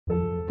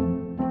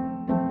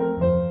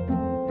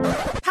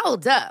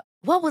Hold up.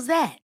 What was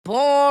that?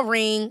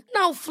 Boring.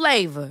 No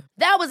flavor.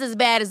 That was as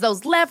bad as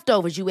those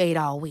leftovers you ate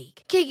all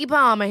week. Keke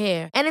Palmer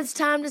here, and it's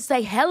time to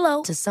say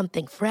hello to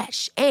something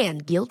fresh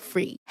and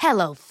guilt-free.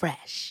 Hello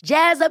Fresh.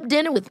 Jazz up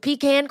dinner with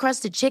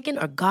pecan-crusted chicken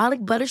or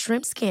garlic butter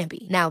shrimp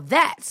scampi. Now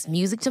that's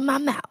music to my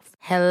mouth.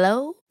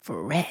 Hello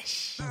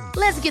Fresh.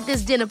 Let's get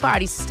this dinner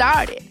party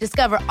started.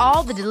 Discover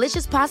all the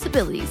delicious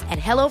possibilities at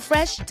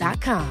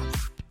hellofresh.com.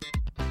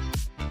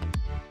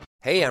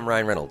 Hey, I'm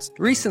Ryan Reynolds.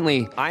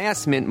 Recently, I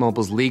asked Mint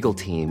Mobile's legal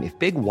team if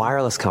big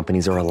wireless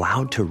companies are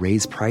allowed to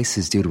raise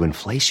prices due to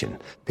inflation.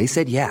 They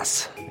said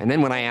yes. And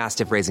then when I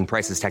asked if raising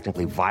prices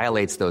technically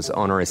violates those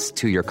onerous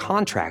two-year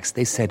contracts,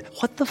 they said,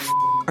 "What the f***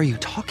 are you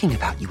talking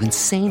about, you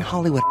insane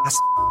Hollywood ass?"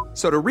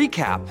 So to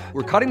recap,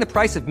 we're cutting the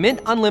price of Mint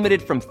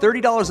Unlimited from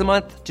 $30 a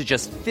month to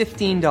just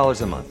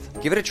 $15 a month.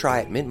 Give it a try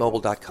at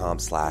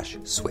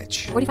mintmobile.com/switch.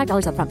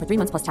 $45 up front for 3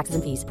 months plus taxes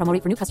and fees. Promo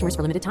rate for new customers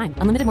for limited time.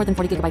 Unlimited more than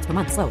 40 gigabytes per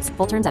month. Slows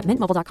full terms at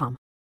mintmobile.com.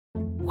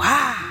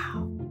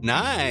 Wow.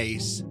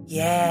 Nice.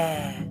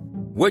 Yeah.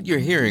 What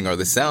you're hearing are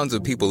the sounds of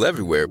people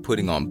everywhere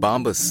putting on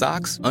Bombas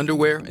socks,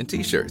 underwear, and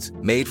T-shirts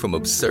made from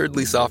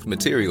absurdly soft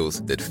materials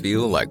that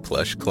feel like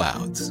plush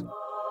clouds.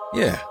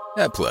 Yeah,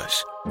 that plush.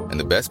 And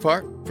the best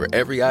part? For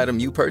every item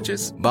you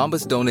purchase,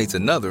 Bombas donates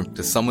another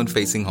to someone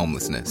facing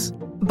homelessness.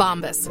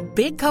 Bombas.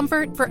 Big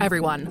comfort for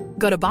everyone.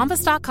 Go to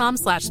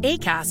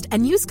bombas.com/ACAST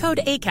and use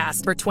code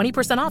ACAST for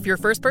 20% off your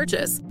first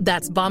purchase.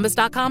 That's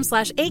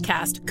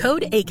bombas.com/ACAST.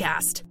 Code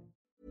ACAST.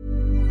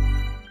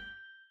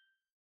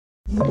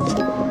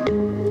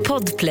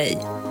 Podplay.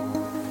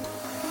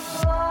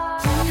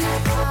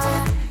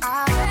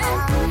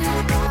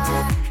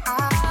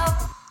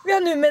 Vi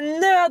har nu med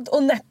nöd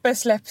och näppe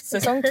släppt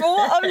säsong 2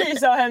 av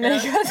Lisa och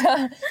Henrik.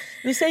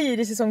 Vi säger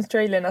i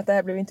säsongstrailern att det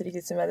här blev inte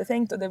riktigt som jag hade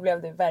tänkt, och det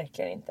blev det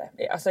verkligen inte.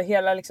 Alltså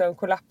hela liksom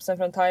kollapsen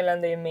från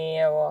Thailand är ju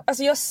med, och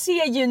alltså jag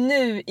ser ju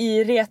nu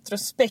i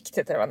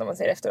retrospektet, eller vad man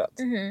säger efteråt,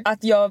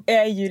 att jag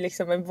är ju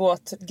liksom en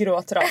våt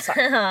grå trasa.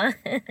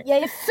 Jag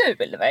är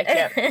ful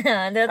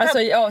verkligen. Alltså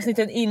i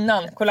avsnitten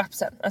innan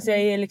kollapsen. Alltså jag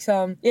är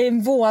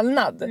en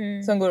vålnad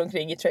som går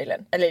omkring i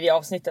trailern, eller i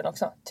avsnitten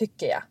också,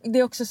 tycker jag. Det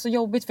är också så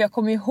jobbigt, för jag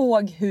kommer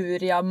ihåg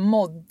hur jag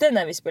mådde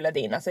när vi spelade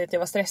in. Alltså att jag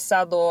var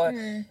stressad, och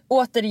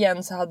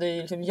återigen så hade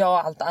ju liksom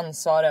jag allt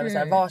ansvar över så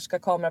här, var ska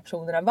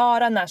kamerapersonerna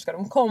vara, när ska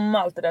de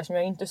komma, allt det där som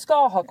jag inte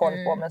ska ha koll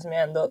på, men som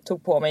jag ändå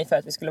tog på mig för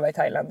att vi skulle vara i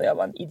Thailand, och jag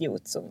var en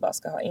idiot som bara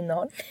ska ha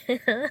innehåll.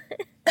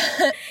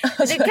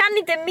 Du kan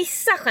inte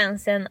missa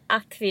chansen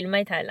att filma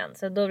i Thailand,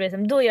 så då blir det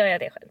som, då gör jag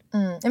det själv.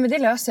 Ja, men det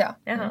löser jag.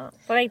 Jaha,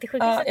 på väg till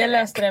sjukhuset. Ja, jag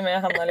löste det, men jag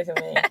hamnade liksom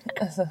i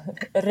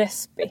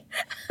respi.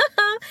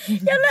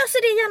 Jag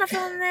löser det gärna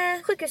från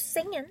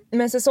sjukhussängen.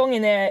 Men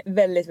säsongen är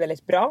väldigt,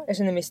 väldigt bra. Jag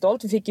känner mig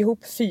stolt. Vi fick ihop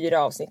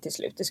 4 avsnitt till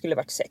slut. Det skulle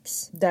varit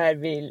 6. Där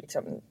vi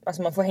liksom,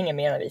 alltså man får hänga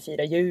med när vi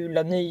firar jul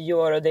och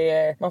nyår, och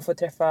man får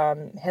träffa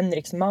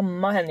Henriks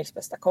mamma, Henriks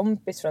bästa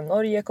kompis från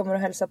Norge kommer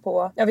att hälsa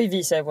på. Ja, vi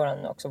visar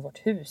ju också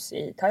vårt hus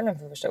i Thailand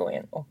för första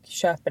gången, och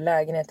köper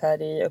lägenhet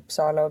här i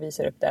Uppsala och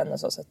visar upp den och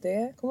så att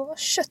det kommer att vara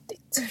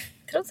köttigt.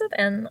 Trots att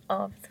 1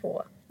 av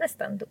 2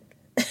 nästan dog.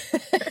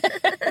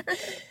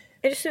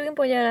 Är du sugen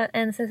på att göra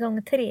en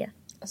säsong 3?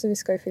 Alltså vi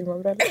ska ju filma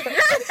bröllop.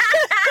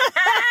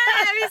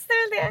 Jag visste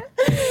väl det.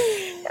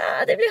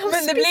 Ja, det blir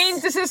hospice. Men det blir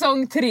inte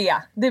säsong 3.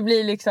 Det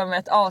blir liksom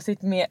ett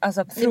avsnitt med,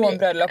 alltså från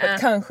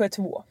bröllopet, kanske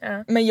 2.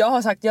 Men jag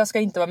har sagt att jag ska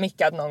inte vara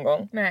mickad någon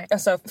gång. Nej.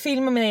 Alltså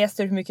filma mina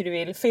gäster hur mycket du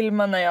vill.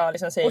 Filma när jag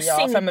liksom säger och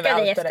ja framme vid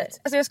altaret.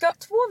 Alltså jag ska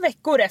 2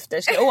 veckor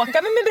efter ska jag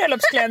åka med min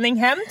bröllopsklänning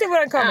hem till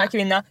våran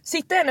kamerakvinna.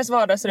 Sitta i hennes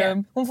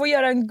vardagsrum. Hon får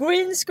göra en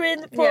green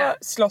screen på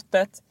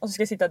slottet. Och så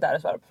ska jag sitta där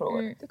och svara på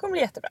frågor. Det kommer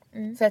bli jättebra.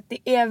 För att det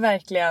är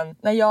verkligen,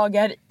 när jag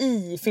är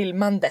i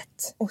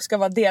filmandet och ska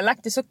vara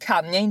delaktig, så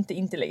kan jag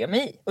inte lägga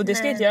mig i. Och det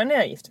ska jag inte göra när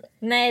jag är gift med.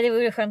 Nej, det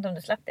vore skönt om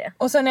du slapp det.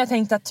 Och sen har jag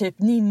tänkt att typ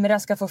Nimra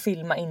ska få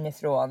filma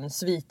inifrån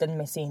sviten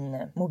med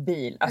sin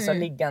mobil. Alltså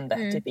liggande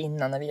typ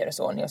innan, när vi gör det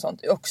så och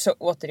sånt. Också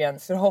återigen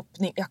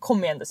förhoppning. Jag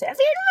kommer ju ändå säga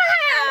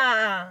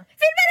filma!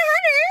 Filma det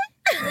här nu!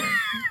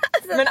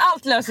 Men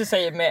allt löser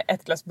sig med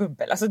ett glas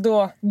bubbel. Alltså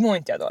då mår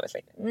inte jag dåligt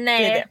längre.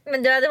 Nej,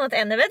 men du hade mått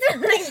ännu bättre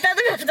om du inte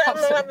hade behövt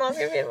handla om att någon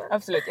ska filma.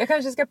 Absolut, jag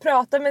kanske ska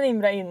prata med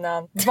Nimra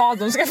innan vad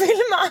de ska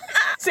filma.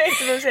 Så jag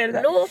inte behöver se det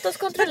där. Låt oss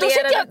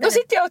kontrollera. Då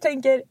sitter jag och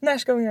tänker, när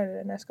ska hon göra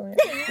det? När ska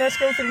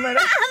hon filma det?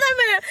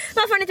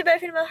 Varför har ni inte börjat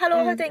filma?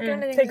 Hallå, vad tänker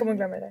du? Tänk om hon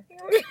glömmer det.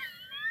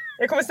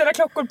 Jag kommer ställa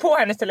klockor på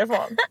hennes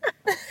telefon.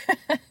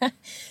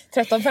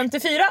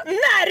 13.54,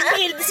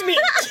 närbildsmink!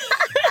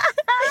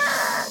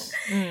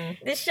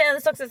 Det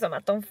känns också som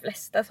att de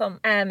flesta som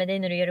är med dig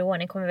när du gör i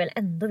ordning kommer väl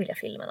ändå vilja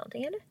filma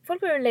någonting, eller?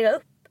 Folk vill lägga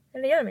upp,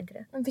 eller gör de inte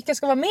det? Men vilka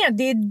ska vara med?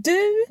 Det är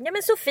du! Ja,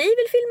 men Sofie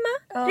vill filma,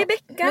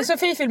 Rebecca. Men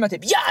Sofie filmar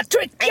typ,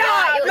 trycka!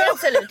 Ja,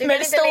 absolut. Du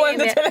med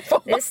stående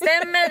telefon. Det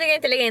stämmer, du kan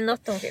inte lägga in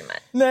något hon filmar.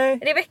 Nej.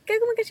 Rebecca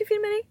kommer kanske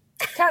filma dig.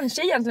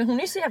 Kanske egentligen, hon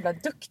är så jävla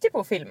duktig på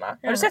att filma.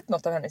 Har du sett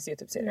något av hennes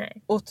YouTube-serie?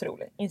 Nej.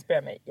 Otroligt,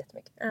 inspirerar mig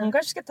jättemycket. Hon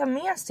kanske ska ta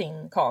med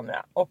sin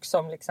kamera och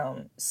som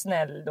liksom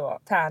snäll då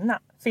tärna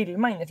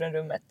filma inifrån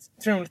rummet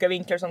från olika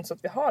vinklar och sånt, så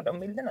att vi har de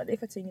bilderna. Det är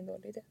faktiskt ingen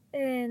dålig idé.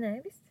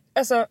 Nej, visst.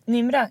 alltså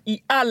Nimra i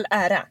all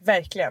ära,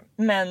 verkligen.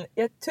 Men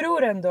jag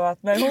tror ändå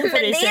att när hon får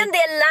Men i det sig... är en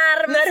del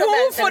larm.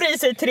 När hon får i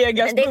sig 3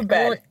 glas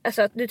bubbel.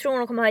 Alltså du tror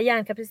hon kommer ha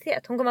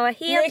hjärnkapacitet. Hon kommer vara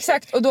helt... Nej,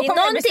 exakt. Och då det är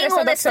kommer jag bli någonting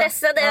hon är stressad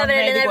stressad också. över Ja,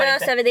 nej, eller det går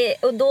nervös inte. över det.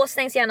 Och då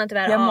stängs hjärnan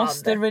tyvärr Jag av.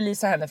 måste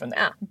releasa henne från det.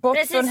 Ja. Bort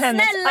Precis, från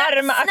hennes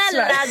arma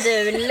axlar.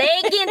 Snälla du,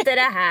 lägg inte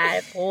det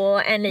här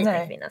på en liten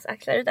Nej. kvinnas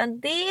axlar. Utan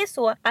det är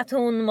så att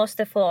hon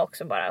måste få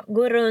också bara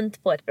gå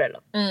runt på ett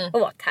bröllop. Och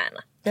vara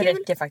tärna. Det Kul.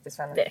 räcker faktiskt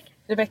för henne. Det räcker.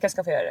 Rebecca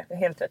ska få göra det. Jag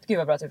är helt rätt. Gud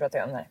vad bra att vi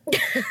pratar om det här.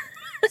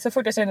 Så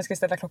fort jag ser henne ska jag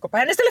ställa klockor på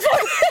hennes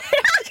telefon.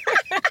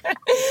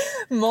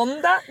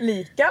 Måndag,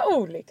 lika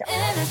olika.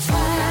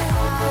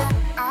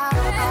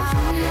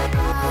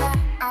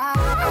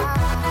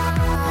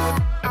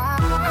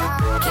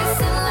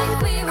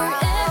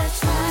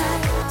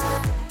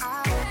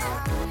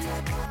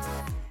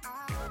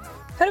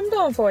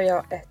 Häromdagen får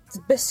jag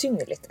ett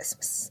besynnerligt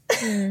sms.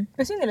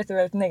 Besynnerligt är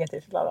väldigt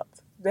negativt laddat.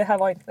 Det här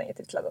var inte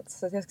negativt laddat.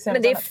 Så jag ska säga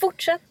Men något det är annat.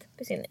 fortsatt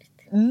besynnerligt.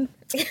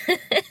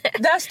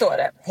 Där står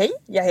det: hej,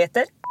 jag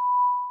heter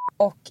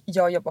och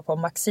jag jobbar på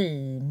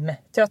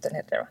Maximteatern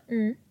heter det va?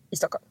 I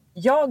Stockholm.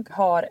 Jag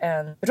har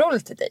en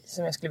roll till dig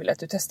som jag skulle vilja att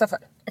du testar för.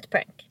 Ett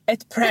prank.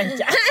 Ett prank,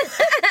 ja.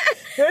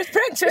 Jag har ett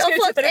prank som jag Jag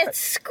ska har fått utsätta dig för. ett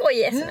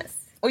skoj sms.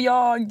 Och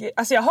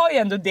jag har ju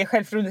ändå det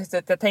självförtroendet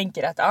att jag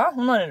tänker att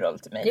hon har en roll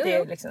till mig. Jo, det är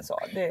jo. liksom så.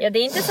 Ja, det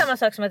är inte samma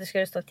sak som att det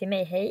skulle stå till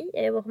mig: hej,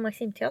 jag jobbar på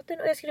Maximteatern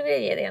och jag skulle vilja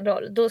ge dig en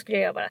roll. Då skulle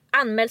jag bara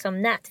anmäl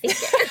som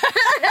nätfiske.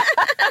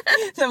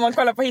 När man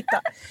kollar på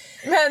Hitta.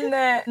 Men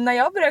när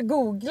jag börjar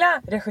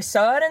googla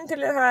regissören till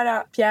den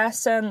här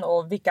pjäsen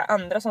och vilka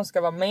andra som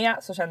ska vara med,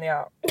 så känner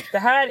jag det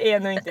här är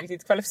nog inte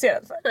riktigt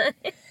kvalificerad för.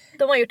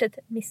 De har gjort ett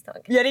misstag.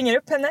 Jag ringer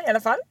upp henne i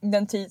alla fall,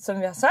 den tid som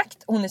vi har sagt.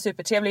 Hon är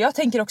supertrevlig. Jag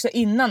tänker också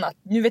innan att,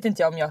 nu vet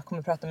inte jag om jag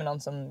kommer prata med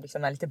någon som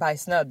liksom är lite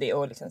bajsnödig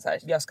och liksom så här,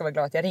 jag ska vara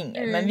glad att jag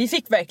ringer. Men vi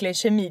fick verkligen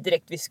kemi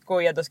direkt. Vi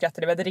skojade och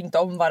skrattade. Vi hade ringt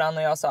om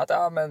varandra och jag sa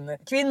att men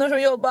kvinnor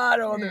som jobbar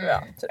och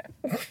sådär.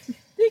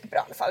 Det gick bra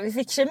i alla fall. Vi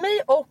fick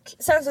kemi och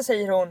sen så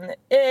säger hon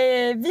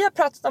vi har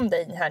pratat om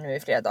dig här nu i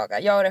flera dagar.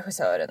 Jag och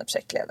regissören och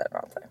projektledaren och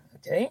allt det.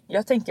 Okej.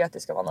 Jag tänker att det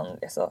ska vara någon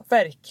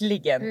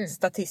verkligen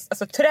statist,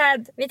 alltså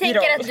träd Vi i tänker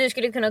roll. att du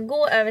skulle kunna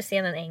gå över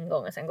scenen en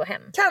gång och sen gå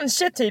hem.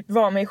 Kanske typ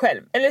vara mig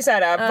själv. Eller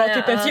såhär, vara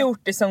typ en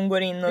fjortis som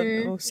går in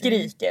och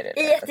skriker.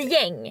 I ett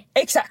gäng.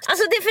 Exakt.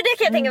 Alltså för det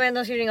kan jag tänka mig att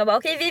de skulle ringa och bara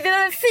okej, vi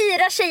behöver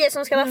 4 tjejer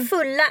som ska vara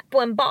fulla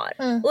på en bar.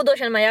 Och då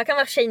känner man, jag kan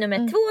vara tjej nummer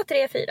 2,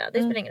 3, 4. Det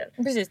spelar ingen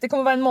roll. Precis, det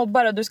kommer vara en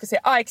mobbare och du ska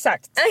säga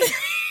exakt.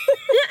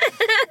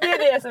 Det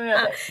är det som jag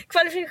säger.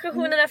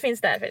 Kvalifikationerna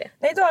finns där för det.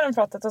 Nej, då har de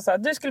pratat och sa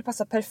att du skulle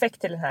passa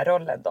perfekt till den här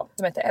rollen då.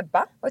 Som heter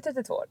Ebba och är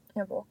 32 år.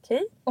 Jag bara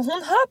okej. Och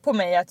hon hör på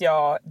mig att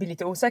jag blir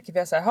lite osäker. För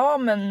jag säger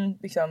men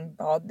liksom,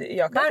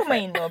 jag kan komma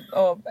in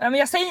och men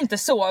jag säger inte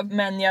så.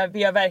 Men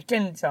jag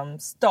verkligen liksom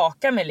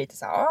stakar mig lite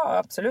så här,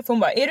 absolut. För hon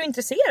bara, är du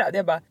intresserad?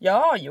 Jag bara,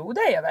 jo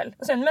det är jag väl.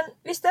 Och sen, men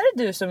visst är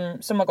det du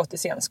som har gått i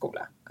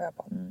scenskola? Och jag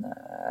bara,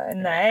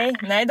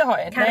 nej det har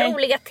jag inte. Kan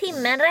roliga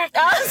timmen räkna?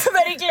 Ja, alltså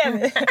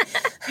verkligen.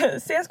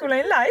 Scenskola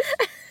in life.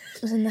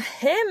 Och sen,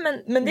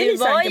 men det är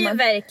var ju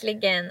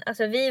verkligen,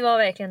 alltså vi var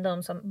verkligen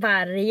de som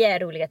varje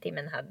roliga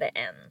timmen hade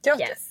en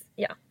pjäs.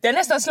 Ja. Det har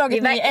nästan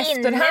slagit mig i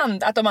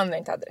efterhand att de andra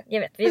inte hade det.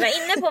 Jag vet, vi var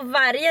inne på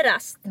varje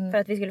rast för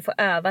att vi skulle få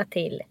öva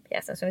till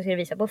pjäsen som vi skulle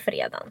visa på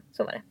fredagen.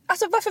 Så var det.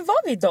 Alltså varför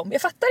var vi dem?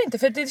 Jag fattar inte,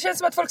 för det känns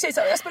som att folk säger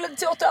så här, jag spelade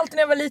teater alltid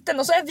när jag var liten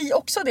och så är vi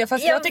också det,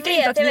 fast jag tycker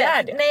inte att vi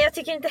är det. Nej, jag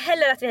tycker inte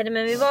heller att vi är det,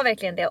 men vi var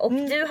verkligen det. Och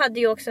du hade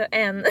ju också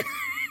en...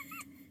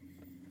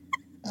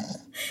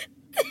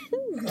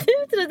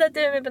 Du trodde att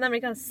du var med på en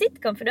amerikansk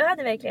sitcom, för du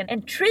hade verkligen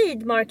en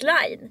trademark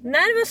line.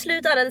 När det var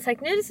slut och alla hade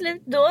sagt nu är det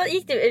slut, då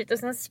gick du ut och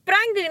sen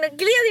sprang du in och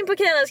gled in på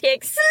knäna och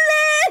skrek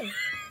slut!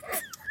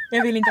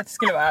 Jag ville inte att det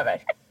skulle vara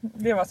över.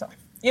 Det var så.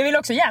 Jag ville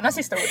också gärna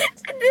sista ordet.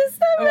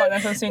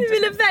 Du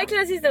ville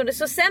verkligen sista ordet.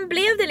 Så sen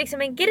blev det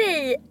liksom en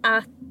grej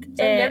att...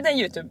 Sen blev det en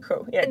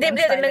YouTube-show.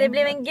 Det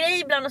blev en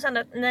grej bland oss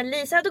andra när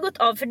Lisa hade gått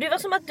av. För det var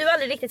som att du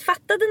aldrig riktigt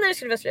fattade när det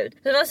skulle vara slut.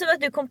 Så det var som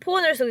att du kom på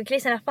när du såg i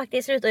kulisserna att det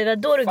är slut, och det var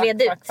då du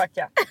gled ut.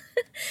 Ja.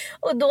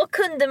 Och då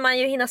kunde man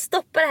ju hinna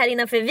stoppa det här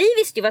innan. För vi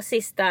visste ju vad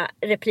sista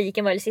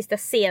repliken var, eller sista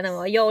scenen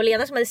var. Jag och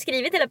Lena som hade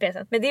skrivit hela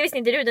pjäsen. Men det visste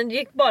inte du, du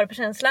gick bara på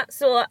känsla.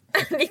 Så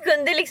vi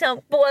kunde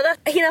liksom båda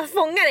hinna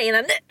fånga det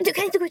innan. Du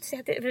kan inte gå ut och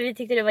säga det. För vi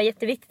tyckte det var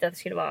jätteviktigt att det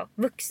skulle vara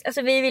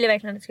alltså vi ville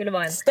verkligen att det skulle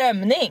vara en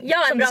stämning.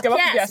 Ja, en bra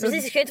pjäs.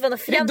 Precis, det ska ju inte vara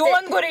något fjanteri.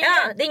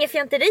 Ja, det är ingen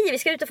fjanteri. Vi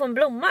ska ut och få en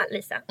blomma,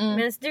 Lisa.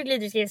 Men du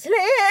glider och skriver slut.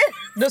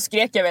 Då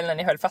skrek jag väl när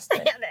ni höll fast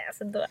mig. Ja, det är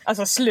alltså då.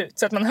 Alltså slut,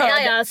 så att man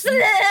hörde. Ja,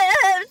 slut!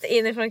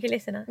 Inifrån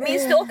kulisserna.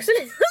 Minns du också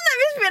när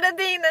vi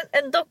spelade in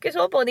en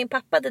dokusåpa och din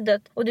pappa hade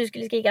dött och du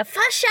skulle skrika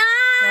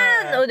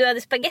farsan! Och du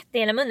hade spaghetti i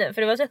hela munnen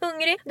för du var så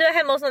hungrig. Du var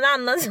hemma hos någon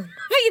annan som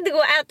fick inte gå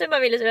och äta hur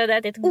man ville, så du hade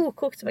ätit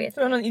okokt spaghetti.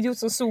 Det var någon idiot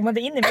som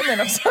zoomade in i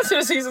munnen också, så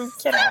det såg ut som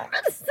kräm.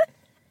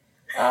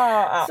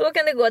 Så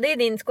kan det gå. Det är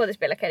din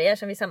skådespelarkarriär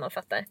som vi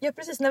sammanfattar. Ja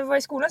precis, när vi var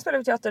i skolan spelade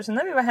vi teater. Så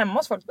när vi var hemma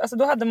hos folk, alltså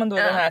då hade man då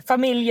den här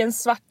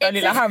familjens svarta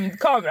lilla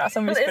handkamera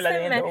som vi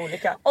spelade in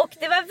olika. Och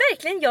det var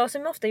verkligen jag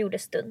som ofta gjorde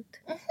stunt.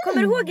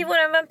 Kommer du ihåg i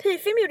våran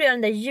vampyrfilm gjorde jag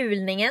den där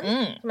julningen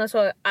som man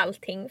såg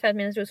allting för att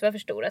mina trosor var för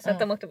stora så att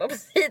de åkte bara på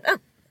sidan.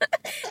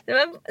 Det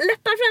var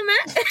läppar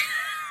framme.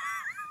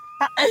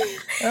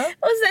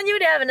 Och sen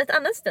gjorde jag även ett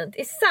annat stunt.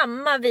 I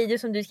samma video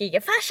som du skriker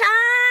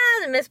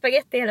farsan med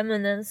spaghetti i hela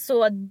munnen,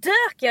 så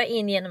dök jag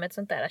in genom ett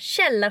sånt där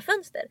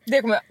källarfönster.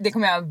 Det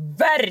kommer jag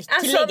verkligen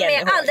alltså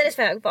med alldeles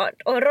för hög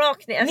fart och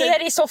rakt ner. Alltså,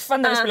 ner i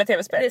soffan där vi spelar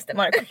tv-spel. Det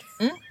stämmer.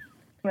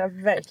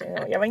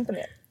 Jag var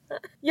imponerad.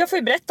 Jag får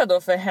ju berätta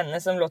då för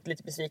henne som låter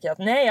lite besviken att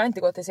nej, jag har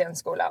inte gått till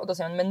scenskola. Och då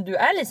säger hon, men du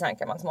är Lisa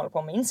Ankarman som håller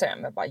på med Instagram.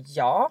 Jag bara,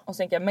 ja. Och så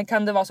tänker jag, men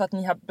kan det vara så att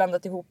ni har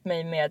blandat ihop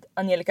mig med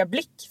Angelica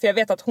Blick? För jag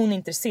vet att hon är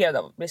intresserad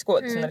av att bli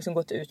skådespelare. Så hon har liksom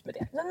gått ut med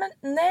det. Men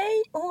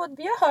nej,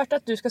 vi har hört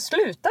att du ska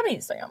sluta med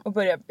Instagram och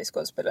börja bli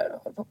skådespelare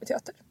och hålla på med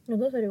teater. Och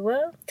då sa du,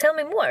 well, tell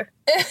me more.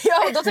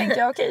 Ja, då tänkte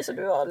jag, okej, så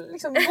du har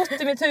liksom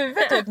gått i mitt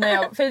huvud typ.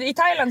 För i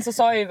Thailand så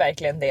sa jag ju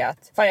verkligen det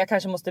att fan, jag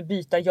kanske måste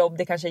byta jobb.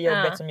 Det kanske är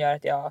jobbet som gör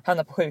att jag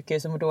hamnar på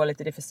sjukhus och mår dåligt.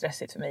 Det är för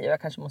stressigt för mig. Och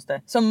jag kanske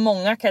måste, som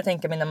många kan jag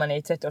tänka mig när man är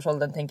i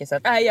 30-årsåldern, tänker så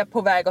att är jag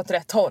på väg åt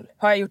rätt håll?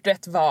 Har jag gjort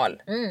rätt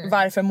val?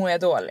 Varför mår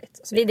jag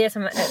dåligt? Det är det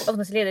som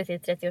oftast leder till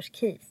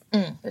 30-årskris.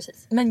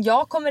 Precis. Men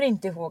jag kommer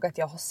inte ihåg att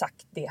jag har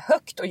sagt det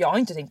högt. Och jag har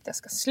inte tänkt att jag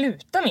ska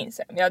sluta min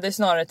sen. Jag hade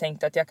snarare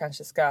tänkt att jag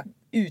kanske ska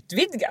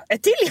utvidga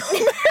ett till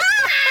jobb.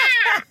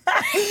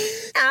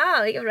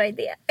 Ja, vilken bra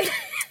idé.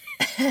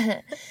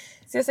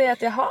 Så jag säger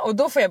att jaha, och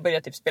då får jag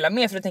börja typ spela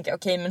med. För då tänker jag,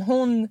 okej, men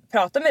hon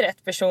pratar med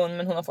rätt person,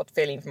 men hon har fått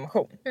fel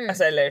information.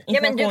 Alltså, eller information.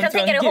 Ja, men du kan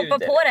tänka dig att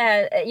hoppa på det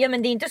här. Ja,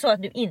 men det är inte så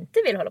att du inte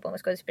vill hålla på med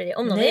skådespeleri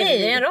om någon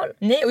erbjuder en roll.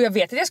 Nej, och jag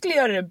vet att jag skulle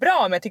göra det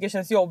bra, men jag tycker det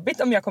känns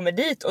jobbigt om jag kommer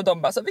dit och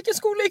de bara så, vilken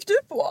skola gick du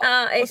på?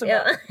 Ja, och så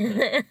bara,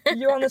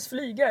 Johannes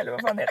Flyga eller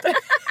vad fan heter det?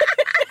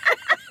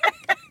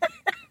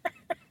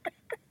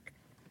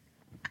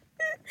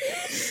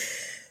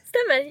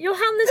 Stämmer,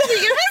 Johannes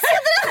Flyga.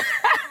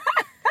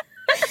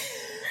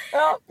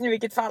 Ja, i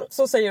vilket fall.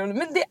 Så säger hon,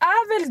 men det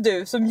är väl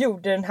du som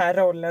gjorde den här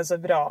rollen så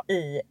bra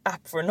i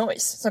App for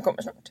Noise som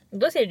kommer snart.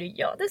 Då säger du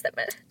ja, det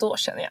stämmer. Då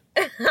känner jag.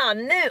 Ja,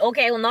 nu,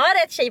 okej, hon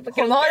har ett tjej på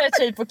kroken. Hon har ett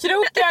tjej på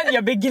kroken.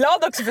 Jag blir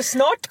glad också för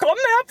snart kommer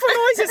App for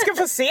Noise. Jag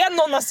ska få se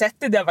någon har sett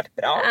det, det har varit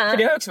bra. För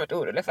det har jag också varit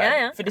orolig för.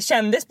 Ja. För det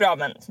kändes bra,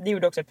 men det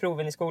gjorde också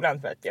proven i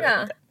skolan för att jag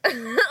vet inte.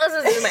 Och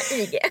så ser de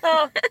här IG.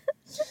 Ja.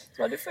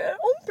 Så du får göra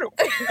omprov.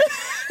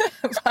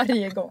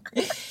 Varje gång.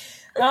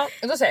 Ja,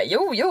 och då säger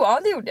jag, ja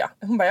det gjorde jag.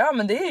 Hon bara, ja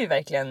men det är ju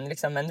verkligen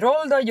liksom en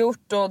roll du har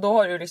gjort och då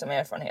har du liksom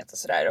erfarenhet och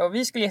sådär. Och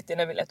vi skulle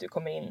jättegärna vilja att du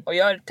kommer in och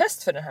gör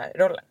test för den här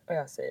rollen. Och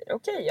jag säger,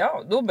 okej,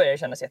 ja. Då börjar det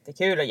kännas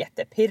jättekul och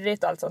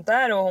jättepirrigt och allt sånt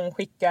där. Och hon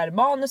skickar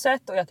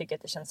manuset och jag tycker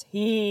att det känns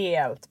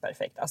helt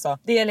perfekt. Alltså,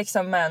 det är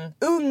liksom en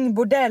ung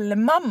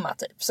bordellmamma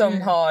typ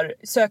som har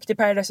sökt till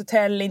Paradise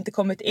Hotel, inte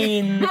kommit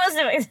in. Jag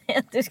måste faktiskt säga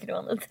att du skulle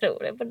vara en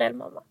otrolig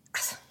bordellmamma.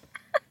 Alltså.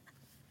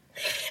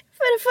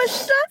 För det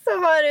första så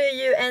har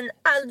du ju en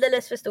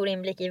alldeles för stor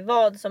inblick i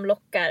vad som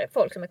lockar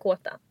folk som är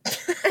kåta.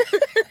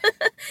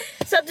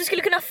 Så att du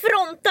skulle kunna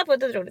fronta på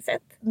ett otroligt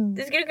sätt.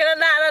 Du skulle kunna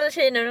lära alla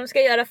tjejer hur de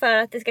ska göra för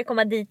att det ska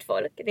komma dit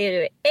folk. Det är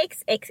du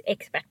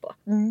expert på.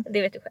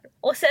 Det vet du själv.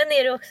 Och sen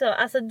är du också,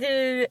 alltså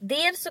du,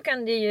 dels så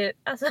kan du ju,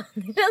 alltså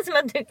det känns som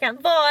att du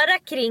kan vara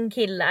kring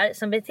killar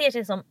som beter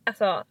sig som,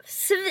 alltså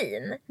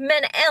svin.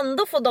 Men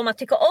ändå få dem att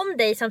tycka om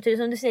dig samtidigt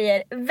som du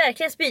säger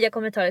verkligen spydiga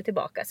kommentarer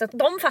tillbaka. Så att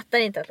de fattar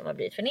inte att de har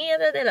blivit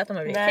förnedrade eller att de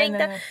har blivit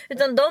kränkta. Nej.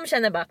 Utan de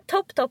känner bara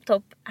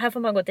topp. Här får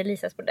man gå till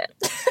Lisas bordell.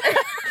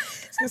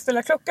 Ska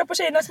ställa klocka på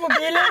tjejernas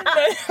mobiler.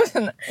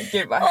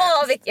 Gud vad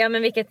ja,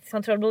 men vilket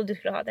kontrollbord du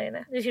skulle ha där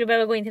inne. Du skulle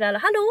behöva gå in till alla.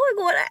 Hallå,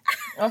 hur går det?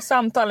 Ja,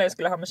 samtal jag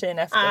skulle ha med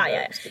tjejerna efter.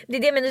 Ja. Det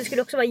är det, men du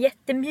skulle också vara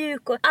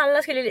jättemjuk och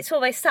alla skulle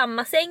sova i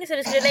samma säng. Så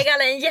du skulle lägga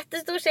alla i en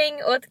jättestor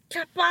säng och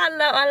klappa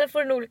alla och alla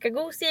får en olika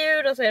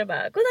gosedjur. Och så är det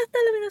bara, godnatt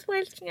alla mina små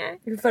älsklingar.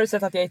 Jag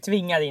förutsätter att jag är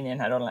tvingad in i den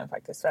här rollen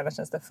faktiskt. För annars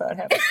känns det för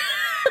hemskt.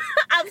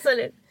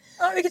 Absolut.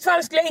 Ja, i vilket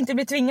fall skulle jag inte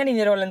bli tvingad in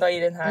i rollen då i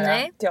den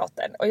här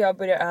teatern. Och jag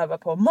börjar öva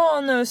på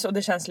manus och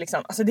det känns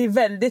liksom, alltså det är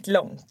väldigt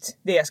långt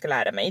det jag ska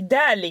lära mig.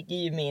 Där ligger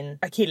ju min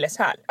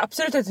akilleshäl.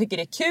 Absolut att jag tycker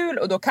det är kul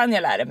och då kan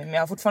jag lära mig. Men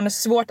jag har fortfarande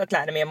svårt att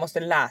lära mig, jag måste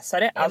läsa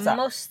det. Alltså, jag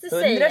måste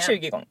 120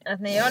 säga gånger.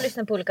 Att när jag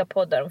lyssnar på olika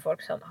poddar om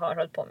folk som har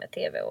hållit på med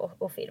tv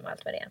och film och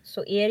allt vad det är.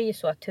 Så är det ju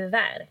så att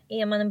tyvärr,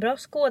 är man en bra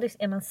skådis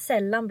är man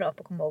sällan bra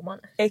på att komma ihåg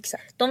manus.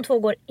 Exakt. De två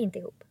går inte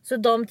ihop. Så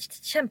de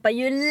kämpar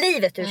ju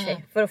livet ur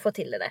sig för att få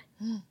till det där.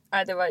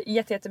 Ja, det var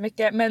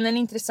jättemycket, men en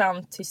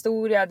intressant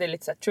historia. Det är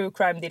lite så här true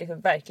crime, det är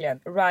liksom verkligen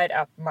right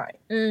up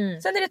my.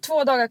 Sen är det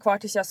 2 dagar kvar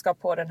tills jag ska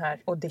på den här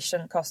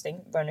audition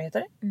casting, vad nu heter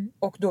det.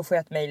 Och då får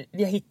jag ett mail,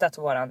 vi har hittat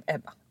våran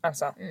Ebba.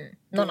 Alltså,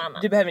 någon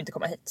annan. Du behöver inte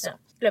komma hit. Så. Ja,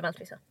 glöm allt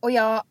liksom. Och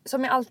jag,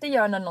 som jag alltid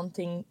gör när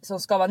någonting som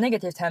ska vara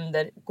negativt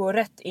händer, går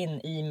rätt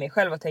in i mig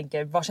själv och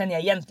tänker, vad känner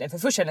jag egentligen? För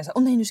först känner jag så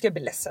här, nej nu ska jag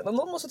bli ledsen och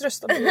någon måste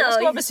trösta mig. Jag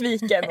ska vara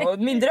besviken och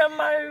min dröm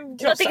har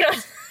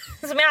krossats.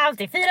 Som jag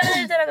alltid 4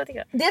 minuter har gått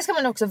igång. Det ska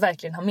man också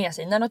verkligen ha med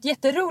sig. När något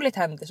jätteroligt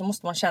händer så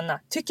måste man känna,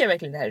 tycker jag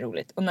verkligen det här är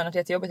roligt? Och när något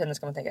jättejobbigt händer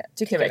ska man tänka,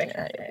 tycker jag verkligen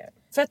det här är roligt?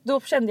 För att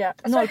då kände jag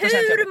 0% jobbigt.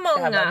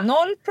 Det här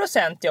var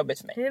 0% jobbigt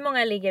för mig. Hur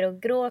många ligger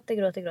och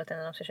gråter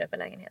när de ska köpa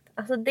lägenhet?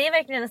 Alltså det är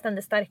verkligen nästan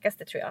det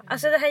starkaste tror jag.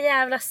 Alltså det här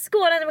jävla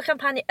skålande med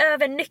champagne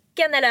över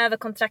nyckeln eller över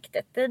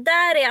kontraktet. Det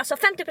där är alltså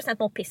 50%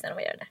 måpiss när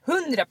de gör det.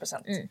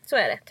 100%. Så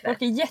är det tyvärr.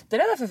 Och är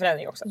jätterädda för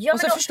förändring också. Ja, och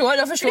så förstår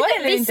eller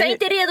vissa inte. är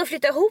inte redo att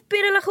flytta ihop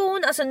i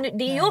relation. Alltså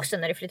det är ju också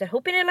när du flyttar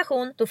ihop i en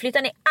relation, då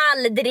flyttar ni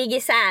aldrig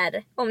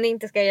isär om ni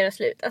inte ska göra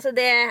slut. Alltså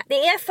det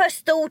är för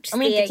stort steg.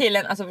 Om inte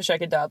killen alltså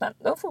försöker döda den,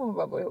 då får man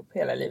bara bo ihop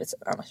hela livet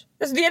annars.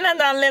 Alltså det är den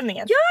enda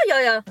anledningen.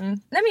 Ja.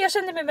 Nej men jag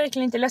kände mig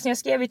verkligen inte ledsen. Jag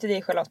skrev ju till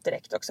dig Charlotte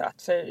direkt också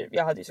för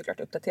jag hade ju såklart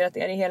uppdaterat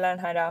er i hela den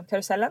här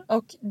karusellen.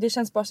 Och det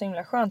känns bara så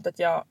himla skönt att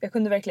jag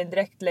kunde verkligen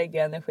direkt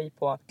lägga energi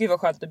på, gud vad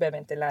skönt, du behöver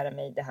inte lära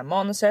mig det här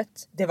manuset.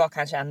 Det var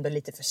kanske ändå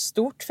lite för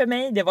stort för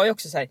mig. Det var ju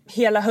också så här,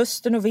 hela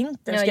hösten och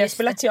vintern ska jag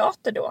spela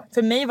teater då.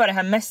 För mig var det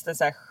här mest en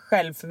så här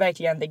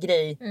självförverkligande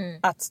grej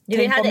att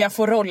tänk om jag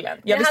får rollen.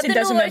 Jag visste inte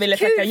ens om jag ville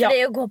tacka ja. Det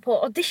hade nog varit kul för dig att gå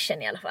på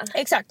audition i alla fall.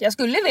 Exakt, jag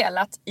skulle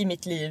velat i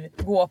mitt liv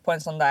gå på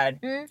en sån där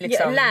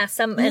liksom,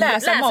 läsa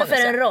för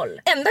en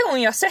roll. Enda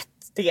gången jag sett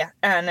det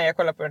är när jag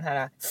kollar på den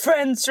här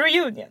Friends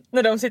Reunion.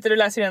 När de sitter och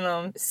läser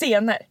igenom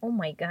scener.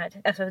 Oh my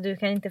god, alltså du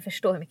kan inte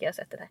förstå hur mycket jag har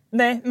sett det där.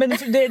 Nej, men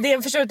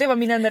jag förstår att det var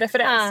min enda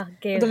referens.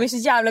 Och de är så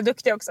jävla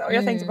duktiga också. Och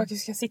jag tänkte bara att jag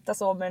ska sitta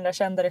så med den där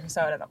kända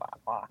regissören och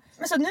bara.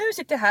 Men så nu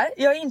sitter jag här,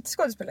 jag är inte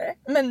skådespelare.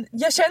 Men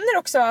jag känner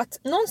också att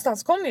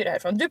någonstans kommer ju det här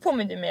ifrån. Du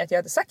påminner mig att jag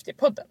hade sagt det i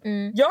podden.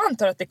 Jag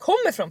antar att det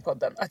kommer från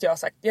podden att jag har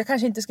sagt, jag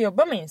kanske inte ska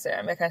jobba med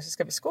Instagram, jag kanske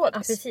ska bli skådis. Ja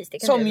precis, det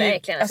kan som du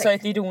verkligen ha sagt.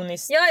 Alltså ett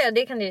ironiskt. Ja,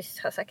 det kan du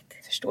ha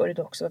sagt. Förstår du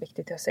då också vad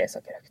viktigt att säga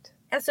saker högt?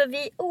 Alltså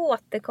vi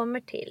återkommer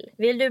till.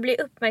 Vill du bli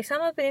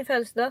uppmärksammad på din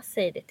födelsedag?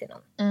 Säg det till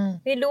någon.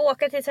 Vill du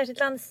åka till ett särskilt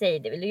land? Säg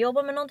det. Vill du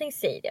jobba med någonting?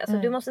 Säg det. Alltså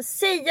du måste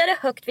säga det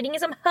högt. För det är ingen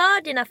som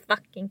hör dina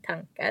fucking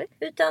tankar.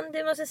 Utan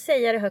du måste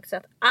säga det högt så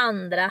att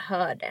andra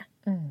hör det.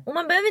 Och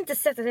man behöver inte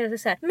sätta sig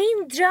så här: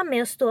 min dröm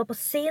är att stå på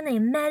scenen i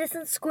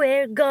Madison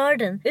Square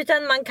Garden.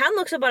 Utan man kan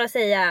också bara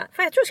säga,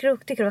 fan jag tror jag skulle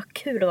tycka det var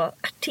kul att vara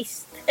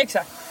artist.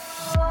 Exakt.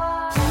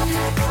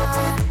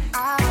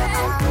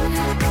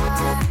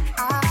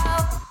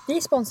 Vi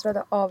är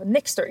sponsrade av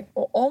Nextory.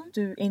 Och om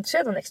du är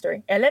intresserad av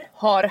Nextory eller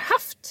har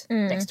haft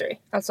Nextory,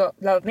 alltså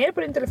laddat ner det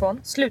på din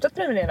telefon, slutat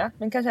prenumerera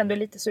men kanske ändå är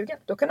lite sugen,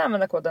 då kan du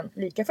använda koden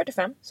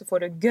LIKA45 så får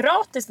du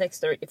gratis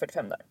Nextory i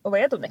 45 dagar. Och vad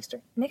är då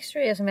Nextory?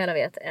 Nextory är som vi alla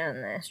vet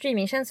en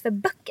streamingtjänst för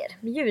böcker,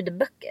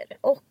 ljudböcker.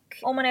 Och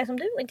om man är som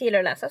du och inte gillar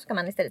att läsa så kan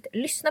man istället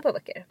lyssna på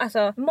böcker.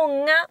 Alltså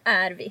många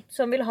är vi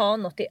som vill ha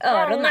något i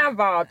öronen. Många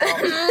var de.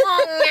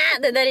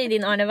 Många! Det där är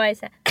din Arne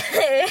Weise.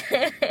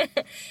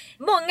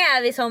 Många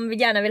är vi som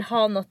gärna vill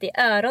ha något i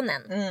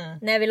öronen.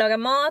 När vi lagar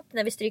mat,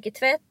 när vi stryker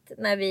tvätt,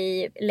 när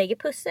vi lägger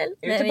pussel.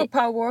 Ute på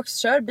powerwalks,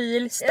 kör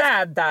bil,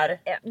 städar.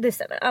 Ja, det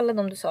stämmer. Alla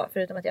de du sa,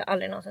 förutom att jag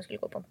aldrig någonsin skulle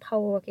gå på en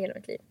powerwalk i hela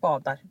mitt liv.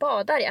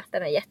 Badar, ja.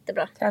 Den är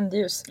jättebra.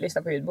 Tändljus,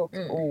 lyssna på ljudbok.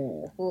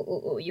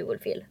 You will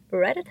feel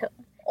right at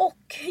home.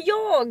 Och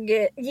jag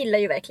gillar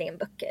ju verkligen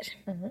böcker.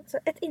 Så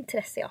ett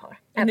intresse jag har.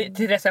 Det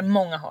intresse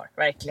många har,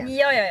 verkligen.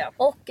 Ja.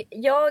 Och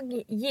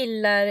jag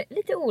gillar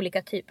lite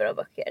olika typer av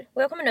böcker.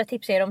 Och jag kommer nu att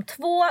tipsa er om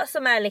 2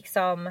 som är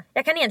liksom,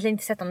 jag kan egentligen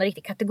inte sätta någon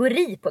riktig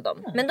kategori på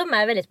dem. Men de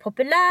är väldigt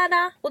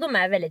populära och de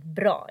är väldigt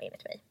bra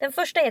enligt mig. Den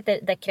första heter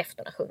Där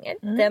kräftorna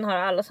sjunger. Den har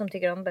alla som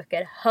tycker om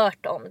böcker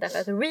hört om. Därför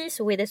att Reese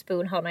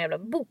Witherspoon har någon jävla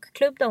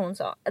bokklubb där hon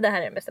sa det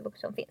här är den bästa boken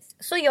som finns.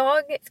 Så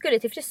jag skulle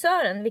till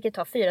frisören, vilket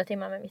tar 4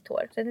 timmar med mitt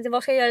hår. Så jag tänkte,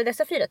 vad ska jag göra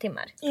dessa 4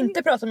 timmar?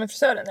 Inte prata med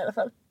frisören i alla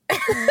fall.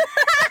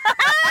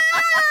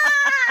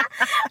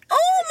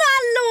 Oh my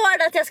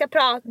lord att jag ska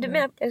prata. Du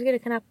menar jag skulle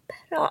kunna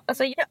prata.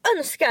 Alltså jag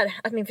önskar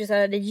att min frisör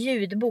hade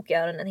ljudbok i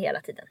öronen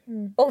hela tiden.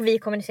 Och vi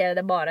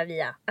kommunicerade bara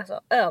via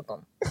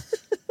ögon.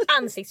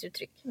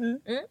 Ansiktsuttryck.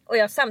 Och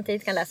jag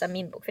samtidigt kan läsa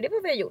min bok. För det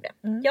var vad jag gjorde.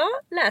 Jag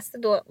läste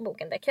då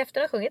boken Där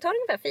kräftorna sjunger. Det tar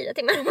ungefär 4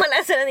 timmar om man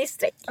läser den i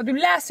sträck. Ja, du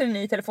läser den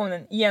i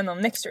telefonen genom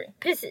Nextory.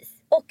 Precis.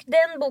 Och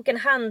den boken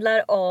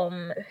handlar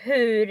om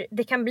hur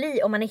det kan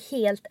bli om man är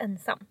helt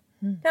ensam.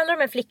 Det handlar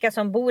om en flicka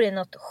som bor i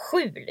något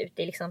skjul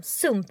ute i liksom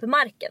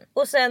sumpmarken.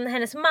 Och sen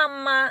hennes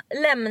mamma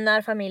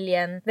lämnar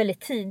familjen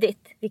väldigt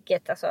tidigt.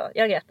 Vilket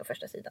jag grät på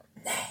första sidan.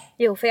 Nej.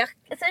 Jo, för det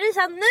är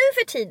så nu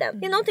för tiden.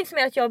 Det är någonting som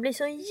gör att jag blir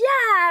så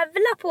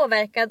jävla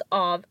påverkad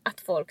av att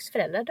folks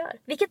föräldrar dör.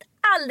 Vilket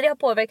aldrig har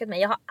påverkat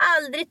mig. Jag har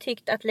aldrig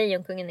tyckt att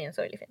Lejonkungen är en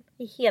sorglig film.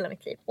 I hela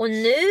mitt liv. Och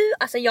nu,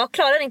 jag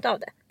klarar inte av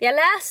det. Jag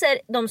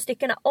läser de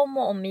styckena om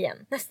och om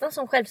igen. Nästan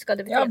som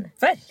självskadebeteende.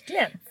 Ja,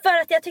 verkligen.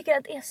 För att jag tycker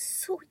att det är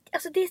så...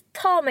 det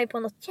tar mig på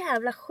något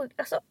jävla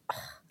sjukt.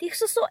 Det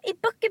är så i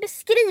böcker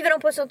beskriver de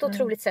på ett sånt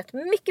otroligt sätt.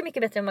 Mycket,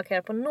 mycket bättre än man kan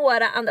göra på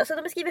några andra. Alltså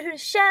de beskriver hur det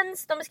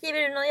känns, de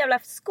beskriver hur någon jävla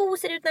sko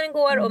ser ut när den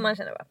går och man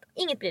känner att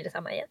inget blir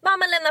detsamma igen.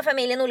 Mamman lämnar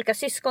familjen, olika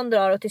syskon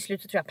drar och till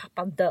slut så tror jag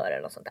pappan dör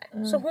eller något sånt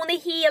där. Så hon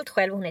är helt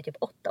själv, hon är typ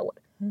 8 år.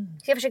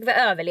 Så jag försöker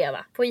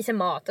överleva, få i sig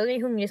mat och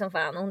är hungrig som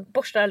fan. Hon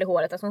borstar aldrig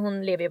håret, alltså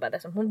hon lever ju bara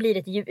där, hon blir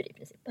ett djur i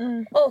princip.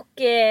 Och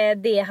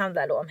det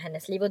handlar då om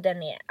hennes liv och den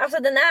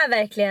är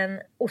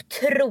verkligen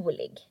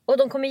otrolig. Och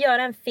de kommer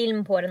göra en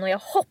film på den och jag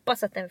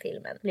hoppas att den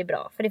filmen blir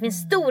bra. För det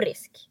finns stor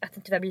risk att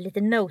den tyvärr blir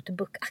lite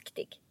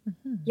notebook-aktig.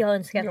 Jag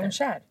önskar att den...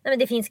 Nej, men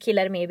det finns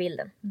killar med i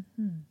bilden.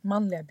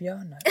 Manliga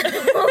björnar.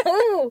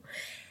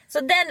 Så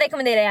den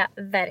rekommenderar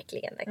jag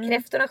verkligen.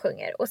 Kräftorna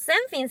sjunger. Och sen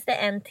finns det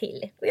en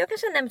till. Och jag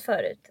kanske har nämnt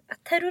förut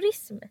att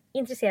terrorism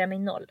intresserar mig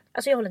noll.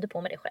 Alltså jag håller inte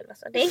på med det själv.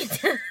 Alltså. Det är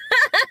inget...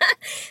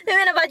 Jag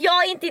menar bara att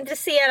jag är inte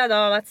intresserad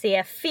av att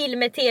se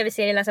filmer,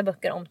 tv-serier, läsa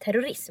böcker om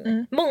terrorism.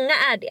 Många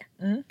är det.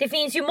 Det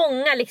finns ju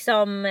många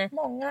liksom...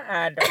 Många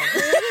är det.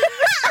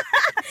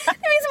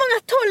 Det finns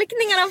många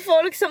tolkningar av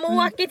folk som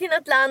åker till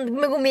något land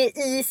med går med i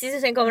ISIS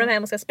och sen kommer de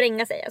hem och ska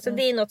spränga sig. Alltså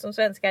det är något som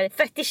svenskar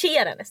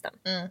fetischerar nästan.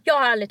 Jag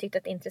har aldrig tyckt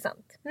att det är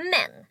intressant.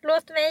 Men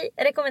låt mig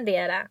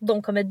rekommendera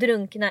De kommer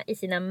drunkna i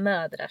sina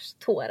mödrars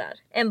tårar.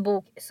 En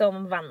bok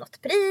som vann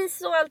något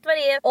pris och allt vad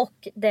det är.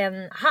 Och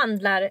den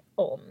handlar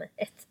om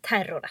ett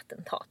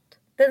terrorattentat.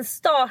 Den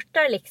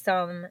startar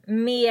liksom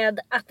med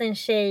att en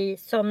tjej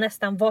som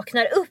nästan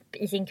vaknar upp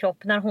i sin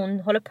kropp när hon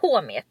håller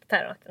på med ett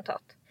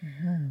terrorattentat.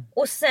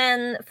 Och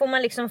sen får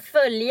man liksom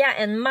följa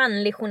en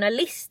manlig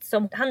journalist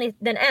som han är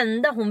den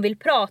enda hon vill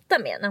prata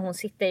med när hon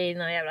sitter i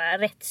någon jävla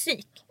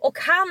rättspsyk. Och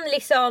han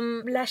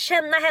liksom lär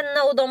känna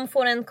henne och de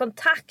får en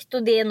kontakt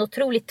och det är en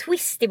otrolig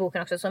twist i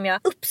boken också som jag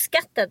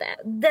uppskattade.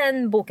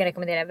 Den boken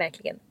rekommenderar jag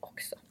verkligen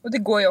också. Och det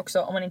går ju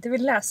också, om man inte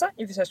vill läsa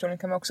i frisörstolen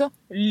kan man också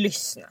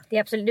lyssna. Det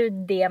är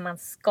absolut det man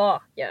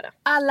ska göra.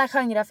 Alla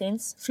genrer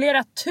finns.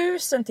 Flera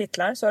 1000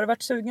 titlar. Så har du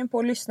varit sugen på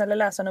att lyssna eller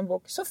läsa en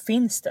bok så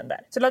finns den där.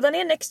 Så ladda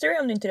ner Nextory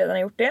om du inte redan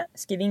har gjort det.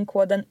 Skriv in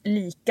koden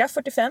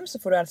LIKA45 så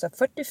får du alltså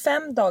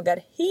 45 dagar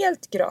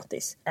helt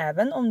gratis.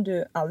 Även om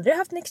du aldrig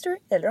haft Nextory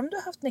eller om du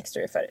har haft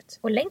Nextory förut.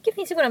 Och länken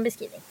finns i vår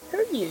beskrivning. Per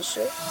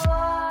usual.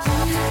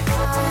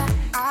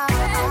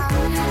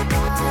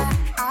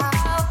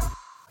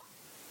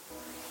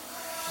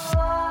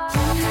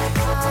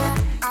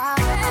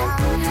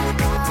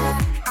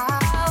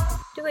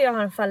 Du och jag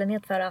har en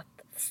fallenhet för att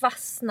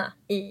fastna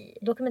i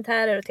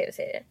dokumentärer och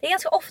tv-serier. Det är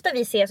ganska ofta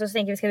vi ses och så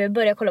tänker vi ska vi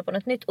börja kolla på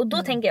något nytt. Och då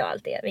tänker jag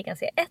alltid att vi kan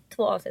se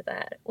 1-2 avsnitt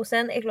här. Och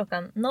sen är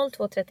klockan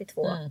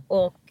 02.32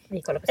 och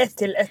vi kollar på 1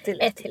 till 1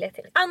 till 1 till 1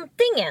 till.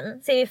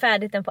 Antingen ser vi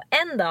färdigt den på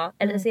en dag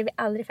eller så ser vi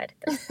aldrig färdigt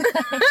den.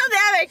 Det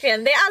är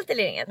verkligen, det är alltid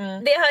eller inget.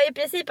 Det har i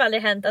princip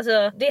aldrig hänt.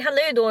 Alltså, det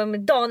handlar ju då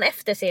om dagen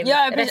efter ser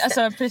vi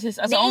resten. Precis.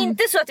 Det är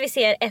inte så att vi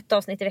ser 1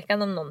 avsnitt i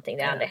veckan om någonting.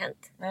 Det har aldrig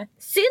hänt. Nej.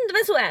 Synd,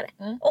 men så är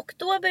det. Och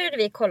då började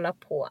vi kolla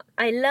på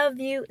I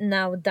Love You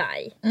Now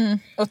Die.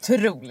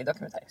 Otrolig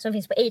dokumentär. Som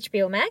finns på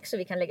HBO Max, så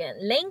vi kan lägga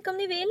en länk om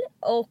ni vill.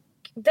 Och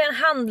den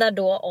handlar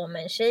då om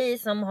en tjej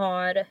som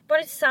har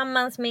varit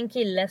tillsammans med en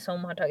kille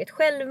som har tagit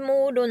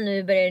självmord. Och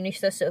nu börjar det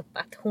nystas upp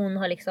att hon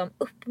har liksom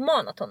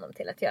uppmanat honom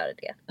till att göra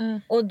det.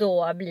 Och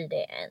då blir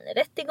det en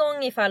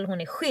rättegång ifall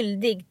hon är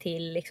skyldig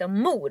till liksom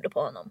mord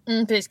på honom.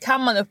 Precis,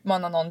 kan man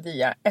uppmana någon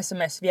via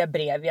sms, via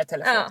brev, via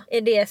telefon? Ja,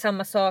 är det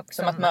samma sak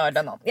som att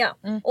mörda någon? Ja,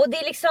 och det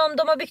är liksom,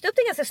 de har byggt upp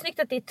det ganska snyggt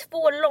att det är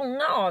 2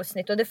 långa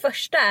avsnitt. Och det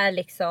första är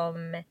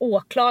liksom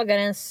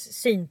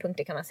åklagarens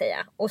synpunkter kan man säga.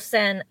 Och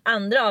sen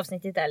andra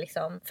avsnittet är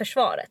liksom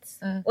försvarets.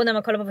 Och när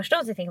man kollar på första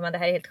avsnittet tänker man det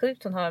här är helt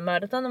sjukt, hon har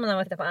mördat honom. Och när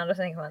man tittar på andra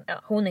så tänker man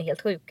ja, hon är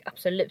helt sjuk,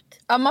 absolut.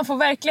 Ja, man får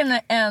verkligen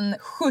en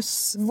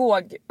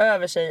skjutsvåg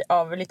över sig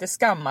av lite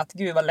skam att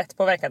gud vad lätt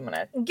påverkad man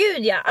är.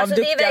 Gud ja, alltså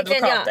det är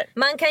verkligen ja.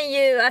 Man kan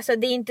ju, alltså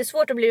det är inte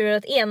svårt att bli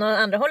åt ena och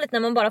andra hållet när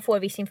man bara får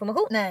viss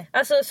information. Nej.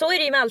 Alltså så är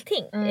det ju med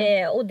allting.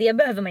 Och det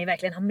behöver man ju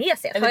verkligen ha med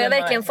sig. Har jag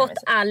verkligen fått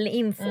all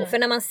info? För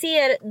när man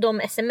ser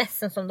de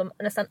sms'en som de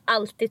nästan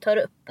alltid tar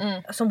upp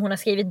som hon har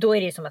skrivit, då är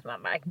det ju som att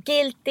man bara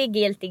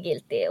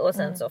guilty och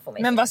sen så får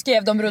man. Men vad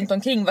skrev de runt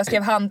omkring? Vad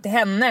skrev han till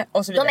henne?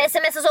 Och så vidare. De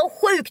smsar så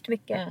sjukt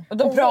mycket. Och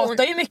de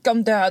pratar ju mycket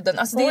om döden.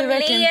 Alltså, det hon är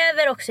verkligen...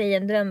 lever också i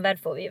en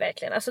drömvärld får vi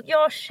verkligen. Alltså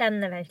jag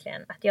känner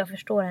verkligen att jag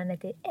förstår henne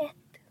till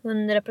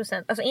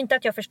 100%. Alltså inte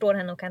att jag förstår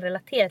henne och kan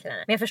relatera till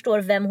henne, men jag förstår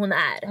vem hon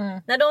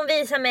är. När de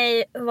visar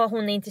mig vad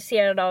hon är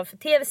intresserad av för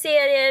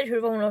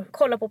tv-serier, vad hon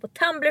kollar på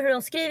Tumblr, hur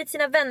hon skrivit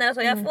sina vänner,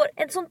 alltså jag får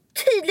en sån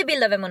tydlig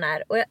bild av vem hon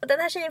är. Och den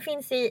här tjejen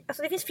finns i,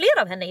 alltså det finns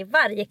flera av henne i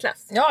varje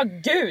klass. Ja,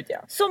 gud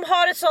ja. Som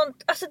har ett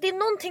sånt, alltså det är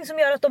någonting som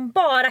gör att de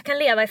bara kan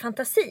leva i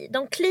fantasi.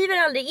 De kliver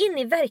aldrig in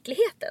i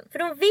verkligheten. För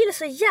de vill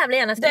så jävla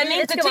gärna att den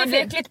är inte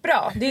tillräckligt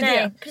bra. Det är nej,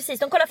 det. precis.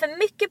 De kollar för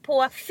mycket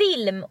på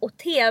film och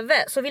tv,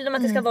 så vill de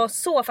att det ska vara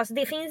så, fast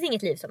det finns finns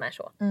inget liv som är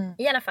så.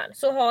 I alla fall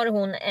så har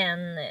hon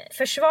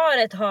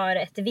försvaret har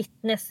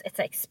ett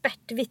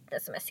expertvittne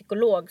som är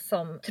psykolog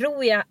som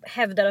tror jag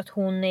hävdar att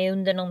hon är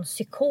under någon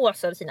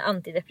psykos av sina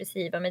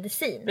antidepressiva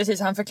medicin.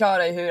 Precis, han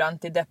förklarar ju hur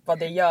antidepp vad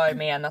det gör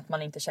med en, att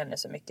man inte känner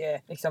så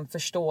mycket, liksom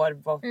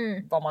förstår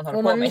vad man håller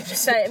på med. Om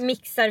man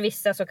mixar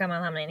vissa så kan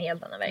man hamna i en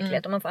helt annan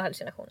verklighet och man får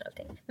hallucinationer och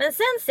allting. Men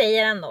sen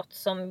säger han något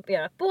som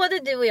gör att både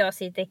du och jag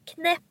sitter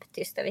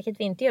knäpptysta, vilket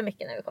vi inte gör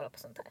mycket när vi kollar på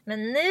sånt här.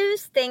 Men nu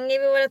stänger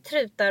vi våra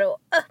trutar och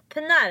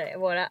öppnar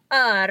våra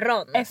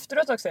öron.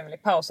 Efteråt också, Emily,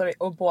 pausar vi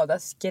och båda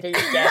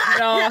skriker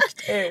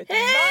rakt ut. Vad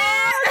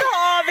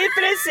har vi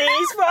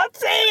precis fått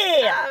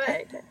se? Ja,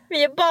 verkligen.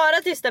 Vi är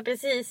bara tysta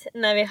precis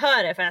när vi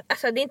hör det, för att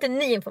alltså, det är inte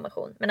ny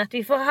information, men att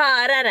vi får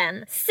höra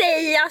den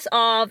sägas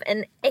av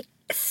en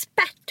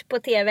expert på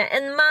tv,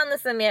 en man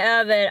som är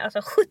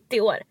över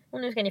 70 år.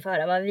 Och nu ska ni få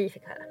höra vad vi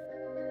fick höra.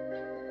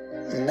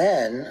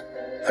 Men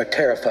are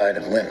terrified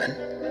of women.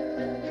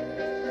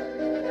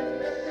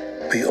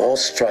 We all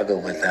struggle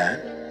with that.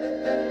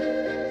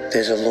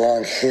 There's a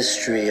long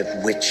history of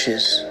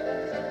witches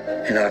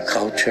in our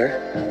culture.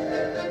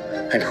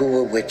 And who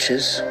were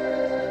witches?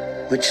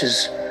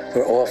 Witches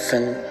were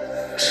often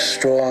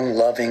strong,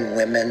 loving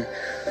women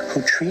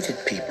who treated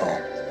people,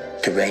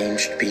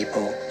 deranged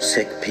people,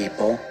 sick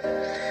people.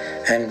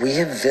 And we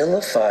have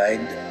vilified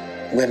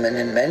women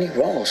in many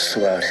roles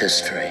throughout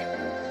history.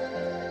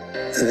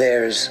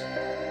 There's,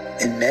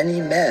 in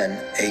many men,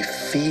 a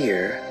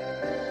fear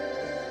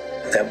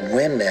that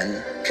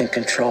women can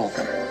control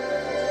them.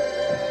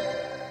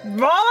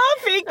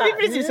 Vad fick vi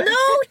precis?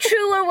 No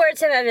truer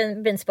words have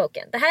ever been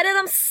spoken. Det här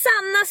är de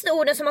sannaste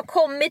orden som har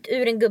kommit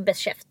ur en gubbes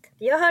käft.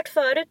 Jag har hört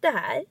förut det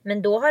här,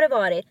 men då har det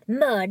varit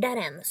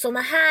mördaren,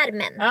 såna här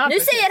män. Nu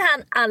precis. Säger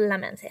han alla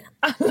män, säger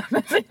han. Alla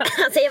män, säger han.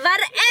 Han säger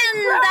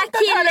varenda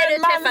kille du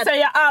träffat. Han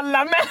säger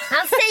alla män.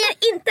 Han säger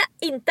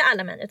inte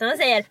alla män, utan han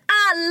säger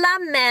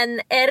alla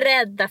män är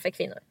rädda för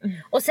kvinnor.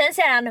 Och sen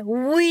säger han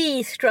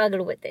we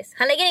struggle with this.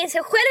 Han lägger in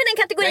sig själv i den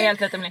kategorin. Det är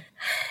helt rätt, Emily.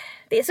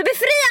 Det är så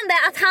befriande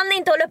att han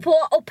inte håller på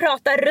och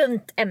pratar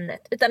runt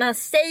ämnet, utan han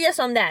säger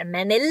som det är.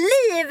 Men är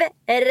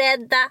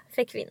livrädda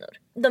för kvinnor.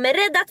 De är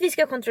rädda att vi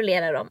ska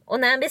kontrollera dem. Och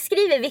när han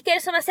beskriver vilka är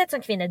det som har sett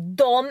som kvinnor,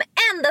 de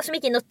enda som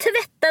gick in och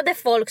tvättade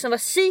folk som var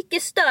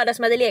psykiskt störda,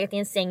 som hade legat i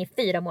en säng i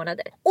 4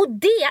 månader. Och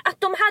det, att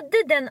de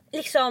hade den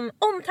liksom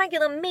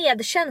omtanken och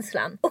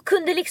medkänslan och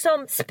kunde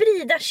liksom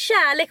sprida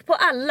kärlek på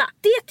alla.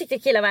 Det tyckte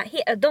killar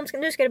var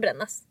nu ska det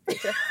brännas.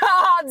 Så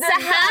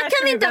här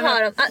kan vi inte ha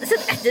dem. Så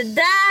det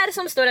där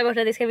som står där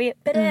borta, det ska vi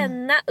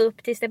bränna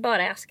upp tills det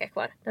bara är aska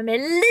kvar. De är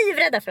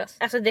livrädda för oss.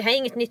 Alltså det här är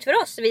inget nytt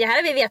för oss. Det här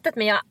har vi vetat,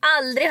 men jag har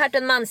aldrig hört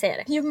en man säga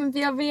det. Jo, men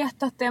vi har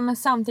vetat det, men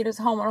samtidigt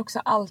så har man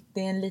också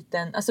alltid en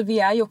liten... Alltså vi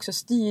är ju också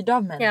styrda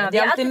av männen. Ja, det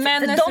är alltid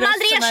männens de röst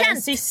aldrig som erkänt. är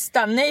den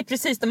sista. Nej,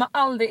 precis. De har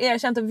aldrig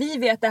erkänt. Och vi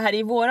vet det här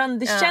i våran...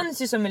 Det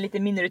känns ju som en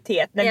liten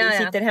minoritet när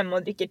vi sitter hemma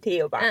och dricker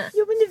te och bara...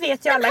 Jo, men du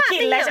vet ju alla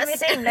killar som är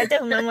så himla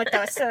dumma mot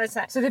oss.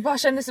 Så det bara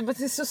kändes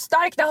så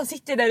starkt när han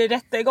sitter där i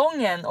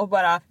rättegången och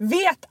bara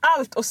vet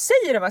allt och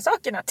säger de här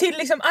sakerna. Till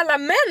liksom alla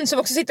män som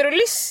också sitter och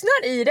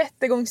lyssnar i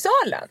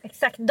rättegångssalen.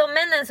 Exakt. De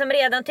männen som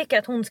redan tycker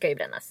att hon ska ju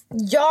brännas.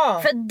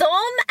 Ja! För de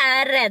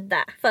är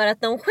rädda för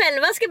att de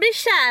själva ska bli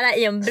kära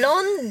i en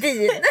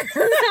blondin.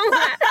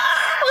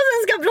 Och sen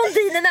ska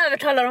blondinen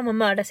övertala dem att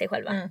mörda sig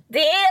själva. Det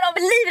är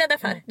de livrädda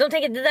för. De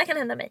tänker att det där kan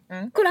hända mig.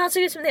 Kolla, han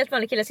såg ut som en helt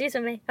vanlig kille, ser ut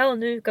som mig. Ja,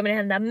 nu kommer det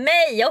hända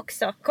mig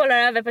också. Kollar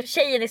över på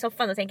tjejen i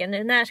soffan och tänker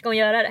nu, när ska hon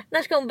göra det?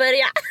 När ska hon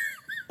börja?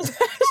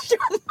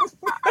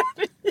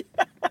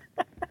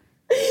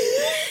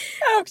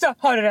 Jag också.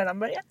 Har du redan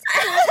börjat?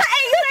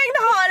 Exakt,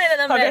 har det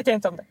redan börjat. Vet jag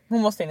inte om det.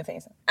 Hon måste in i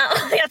fängelsen.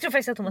 Ja, jag tror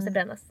faktiskt att hon måste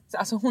brännas.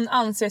 Alltså hon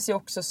anses ju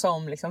också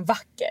som liksom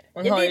vacker.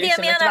 Hon ja, har det ju är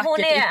liksom det jag menar, hon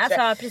är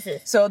yttre. alltså,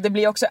 precis. Så det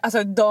blir också,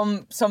 alltså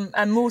de som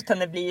är mot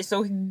henne blir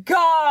så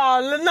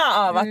galna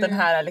av att den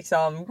här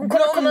liksom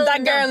blonda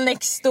girl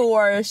next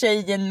door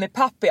tjejen med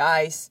puppy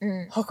eyes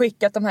har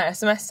skickat de här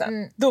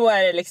sms'en. Då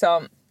är det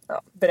liksom,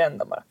 bränn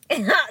dem bara.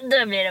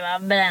 Då blir det bara,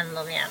 bränn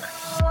dem gärna.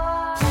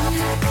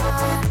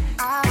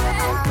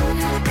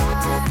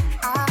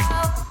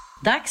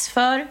 Dags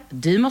för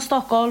Du må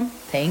Stockholm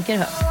tänker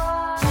högt.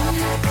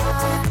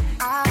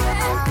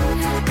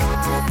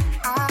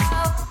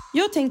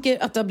 Jag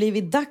tänker att det har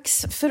blivit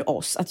dags för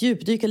oss att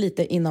djupdyka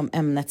lite inom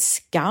ämnet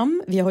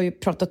skam. Vi har ju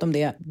pratat om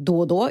det då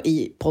och då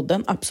i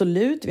podden,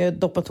 absolut. Vi har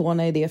doppat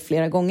tårna i det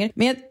flera gånger.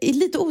 Men jag är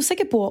lite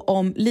osäker på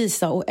om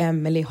Lisa och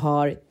Emily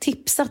har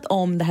tipsat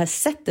om det här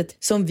sättet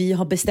som vi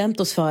har bestämt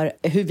oss för,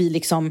 hur vi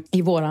liksom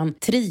i våran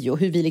trio,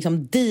 hur vi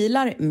liksom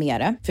dealar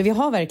med det. För vi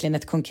har verkligen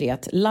ett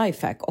konkret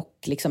lifehack och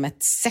liksom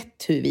ett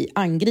sätt hur vi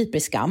angriper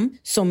skam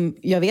som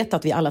jag vet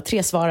att vi alla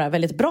tre svarar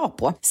väldigt bra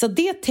på. Så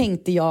det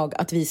tänkte jag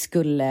att vi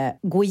skulle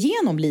gå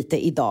igenom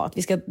lite idag. Att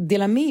vi ska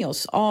dela med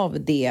oss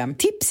av det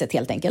tipset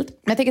helt enkelt.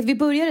 Men jag tänker att vi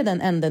börjar i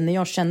den änden när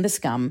jag kände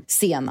skam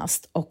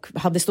senast och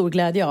hade stor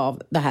glädje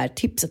av det här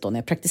tipset då när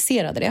jag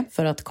praktiserade det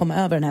för att komma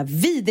över den här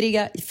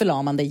vidriga,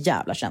 förlamande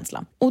jävla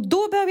känslan. Och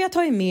då behöver jag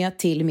ta er med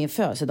till min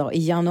födelsedag i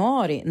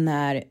januari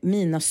när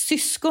mina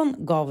syskon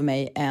gav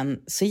mig en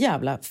så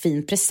jävla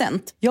fin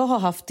present. Jag har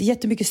haft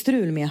jättemycket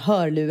strul med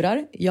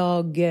hörlurar.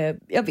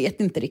 Jag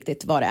vet inte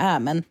riktigt vad det är,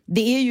 men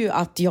det är ju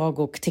att jag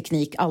och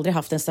teknik aldrig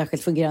haft en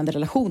särskilt fungerande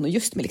relation och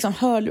just med liksom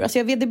hörlurar. Alltså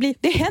jag vet,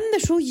 det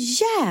händer så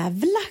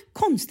jävla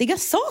konstiga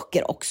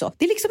saker också.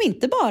 Det är liksom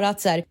inte bara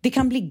att så här, det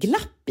kan bli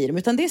glapp i dem,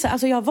 utan det är så här,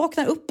 alltså jag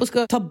vaknar upp och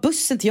ska ta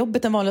bussen till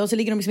jobbet en vanlig och så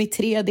ligger de liksom i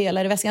 3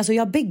 delar i väskan. Alltså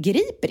jag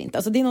begriper inte.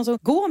 Alltså det är någon som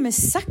går med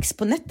sax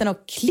på nätterna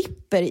och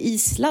klipper i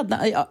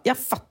sladdarna. Jag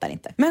fattar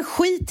inte. Men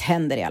skit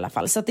händer i alla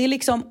fall. Så att det är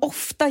liksom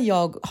ofta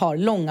jag har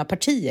långa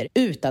partier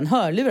utan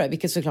hörlurar,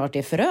 vilket såklart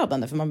är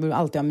förödande för man behöver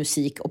alltid ha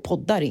musik och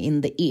poddar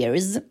in the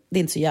ears. Det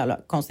är inte så jävla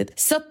konstigt.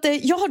 Så att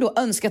jag har då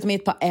önskat mig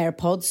ett par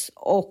AirPods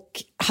och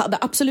hade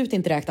absolut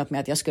inte räknat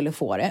med att jag skulle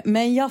få det.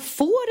 Men jag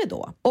får det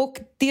då. Och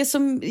det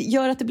som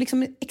gör att det blir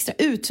liksom extra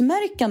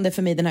utmärkande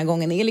för mig den här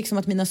gången är liksom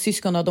att mina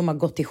syskon de har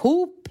gått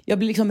ihop. Jag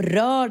blir liksom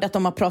rörd att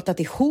de har pratat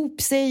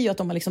ihop sig och att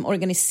de har liksom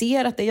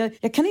organiserat det.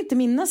 Jag kan inte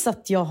minnas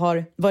att jag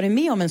har varit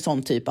med om en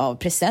sån typ av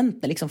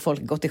present när liksom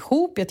folk gått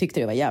ihop. Jag tyckte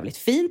det var jävligt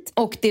fint.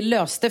 Och det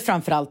löste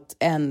framförallt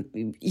en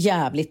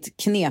jävligt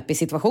knepig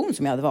situation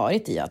som jag hade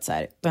varit i. Att så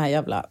här, det här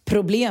jävla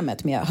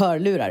problemet med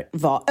hörlurar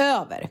var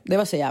över. Det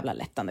var så jävla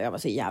lättande. Jag var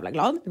så jävla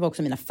glad. Det var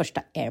också mina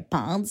första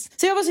AirPods.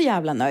 Så jag var så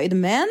jävla nöjd.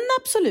 Men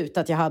absolut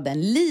att jag hade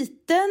en liten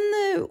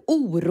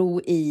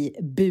oro i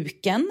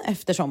buken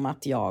eftersom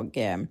att jag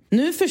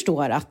nu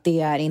förstår att det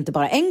är inte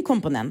bara en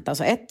komponent,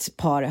 alltså ett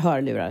par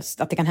hörlurar,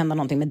 att det kan hända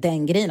någonting med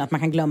den grejen, att man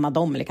kan glömma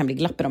dem eller kan bli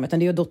glapp i dem, utan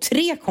det är ju då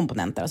 3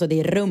 komponenter, alltså det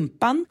är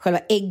rumpan, själva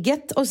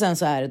ägget och sen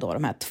så är det då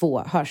de här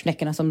 2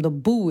 hörsnäckorna som då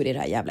bor i det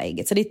här jävla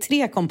ägget. Så det är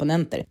 3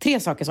 komponenter, 3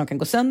 saker som kan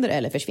gå sönder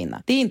eller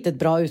försvinna. Det är inte ett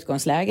bra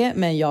utgångsläge,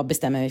 men jag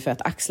bestämmer mig för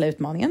att axla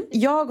utmaningen.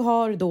 Jag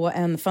har då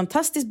en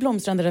fantastiskt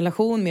blomstrande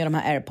relation med de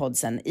här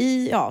AirPodsen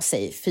i,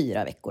 säg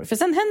 4 veckor. För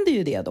sen händer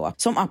ju det då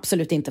som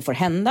absolut inte får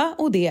hända,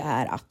 och det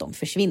är att de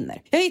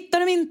försvinner. Jag hittar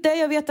dem inte,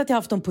 jag vet att jag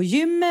haft dem på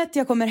gymmet,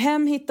 jag kommer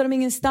hem, hittar dem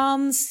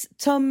ingenstans,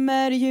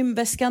 tömmer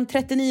gymväskan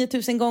 39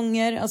 000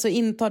 gånger, alltså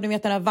intar den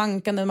här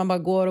vankande, man bara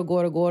går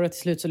och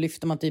till slut så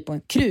lyfter man typ på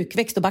en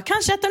krukväxt och bara,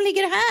 kanske att de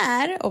ligger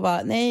här, och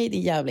bara, nej, det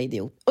är jävla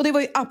idiot. Och det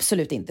var ju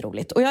absolut inte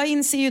roligt. Och jag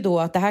inser ju då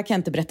att det här kan jag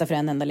inte berätta för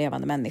en enda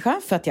levande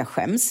människa, för att jag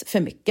skäms för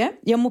mycket.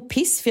 Jag mår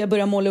piss för jag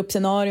börjar måla upp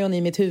scenarion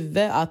i mitt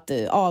huvud att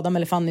Adam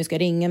eller Fanny ska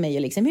ringa mig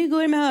och liksom, hur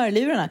går det med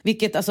hörlurarna?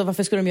 Vilket, alltså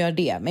varför skulle de göra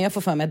det? Men jag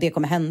får för mig att det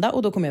kommer hända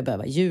och då kommer jag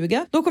behöva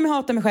ljuga. Då kommer jag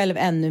hata mig själv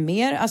ännu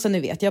mer. Alltså nu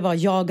vet jag bara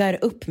jagar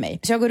upp mig.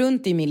 Så jag går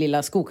runt i min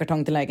lilla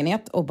skokartong till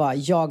lägenhet och bara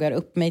jagar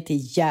upp mig till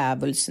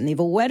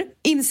djävulsnivåer.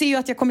 Inser ju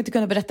att jag kommer inte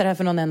kunna berätta det här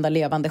för någon enda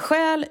levande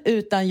själ,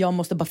 utan jag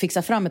måste bara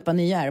fixa fram ett par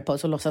nya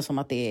AirPods och låtsas som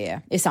att det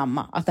är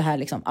samma. Att det här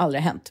liksom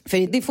aldrig hänt.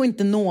 För det får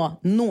inte nå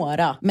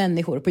några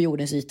människor på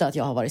jordens yta att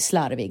jag har varit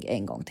slarvig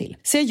en gång till.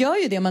 Så jag gör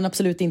ju det man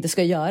absolut inte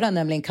ska göra,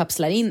 nämligen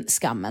kapslar in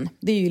skammen.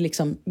 Det är ju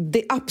liksom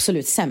det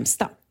absolut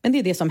sämsta. Men det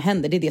är det som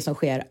händer, det är det som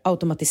sker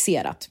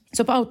automatiserat.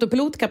 Så på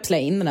autopilot kapslar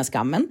jag in den här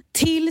skammen.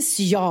 Tills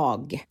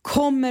jag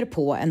kommer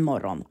på en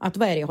morgon att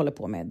vad är det jag håller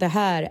på med? Det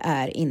här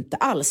är inte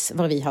alls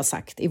vad vi har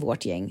sagt i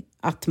vårt gäng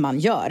att man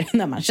gör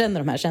när man känner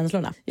de här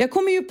känslorna. Jag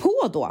kommer ju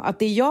på då att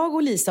det jag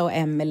och Lisa och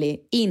Emily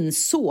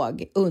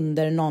insåg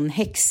under någon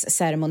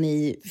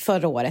häxceremoni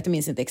förra året, jag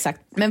minns inte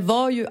exakt, men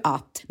var ju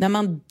att när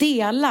man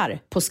delar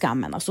på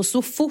skammen, alltså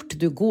så fort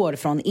du går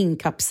från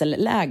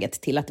inkapselläget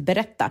till att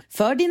berätta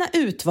för dina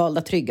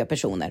utvalda trygga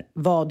personer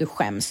vad du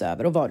skäms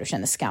över och vad du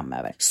känner skam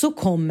över, så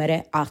kommer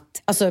det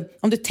att, alltså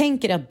om du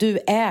tänker att du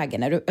äger,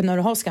 när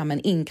du har skammen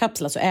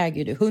inkapslad så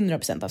äger du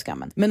 100% av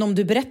skammen. Men om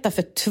du berättar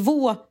för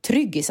 2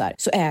 tryggisar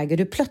så äger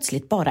du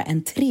plötsligt bara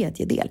en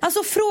 1/3.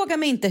 Alltså fråga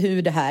mig inte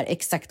hur det här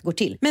exakt går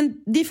till. Men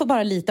vi får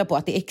bara lita på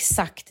att det är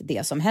exakt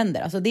det som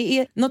händer. Alltså det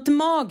är något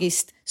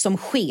magiskt som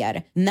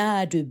sker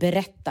när du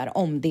berättar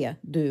om det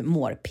du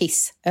mår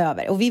piss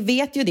över. Och vi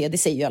vet ju det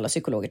säger ju alla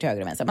psykologer till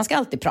höger och vänster. Man ska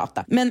alltid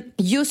prata. Men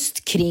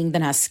just kring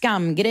den här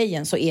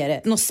skamgrejen så är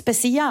det något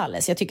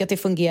speciellt. Jag tycker att det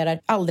fungerar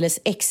alldeles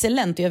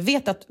excellent. Och jag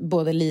vet att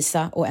både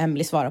Lisa och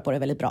Emily svarar på det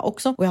väldigt bra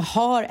också. Och jag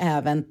har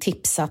även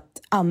tipsat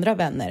andra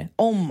vänner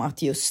om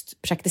att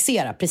just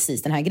praktisera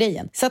precis den här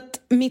grejen. Så att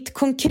mitt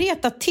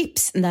konkreta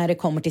tips när det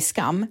kommer till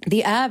skam,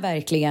 det är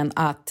verkligen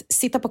att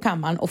sitta på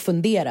kammaren och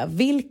fundera.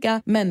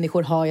 Vilka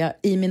människor har jag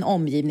i min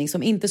omgivning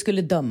som inte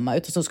skulle döma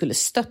utan som skulle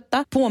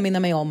stötta? Påminna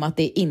mig om att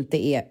det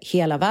inte är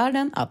hela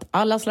världen, att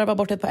alla slarvar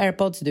bort ett par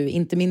AirPods, du är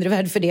inte mindre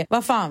värd för det.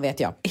 Vad fan vet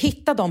jag?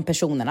 Hitta de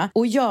personerna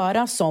och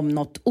göra som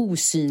något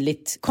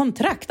osynligt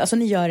kontrakt. Alltså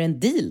ni gör en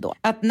deal då.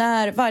 Att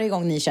varje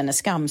gång ni känner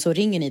skam så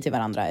ringer ni till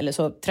varandra eller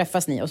så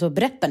träffas ni och så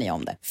berättar ni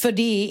om det. För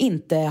det är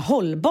inte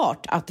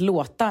hållbart att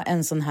låta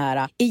en sån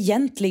här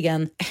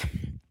egentligen...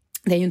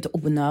 Det är ju inte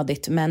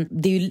onödigt, men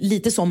det är ju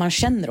lite så man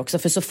känner också.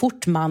 För så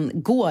fort man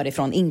går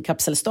ifrån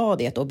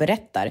inkapselstadiet och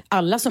berättar,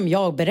 alla som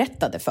jag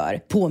berättade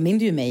för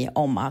påminner ju mig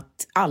om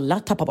att alla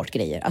tappar bort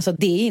grejer. Alltså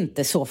det är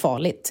inte så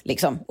farligt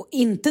liksom. Och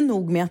inte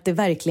nog med att det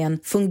verkligen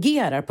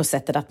fungerar på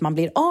sättet att man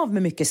blir av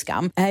med mycket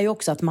skam, är ju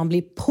också att man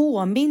blir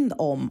påmind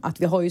om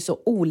att vi har ju så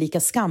olika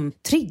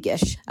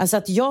skamtriggers. Alltså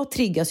att jag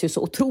triggas ju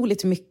så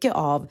otroligt mycket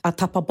av att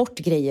tappa bort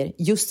grejer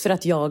just för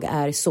att jag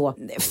är så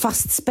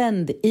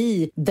fastspänd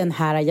i den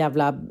här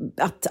jävla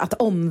att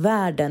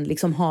omvärlden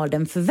liksom har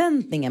den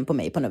förväntningen på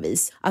mig på något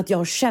vis. Att jag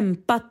har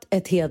kämpat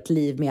ett helt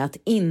liv med att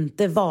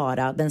inte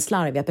vara den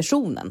slarviga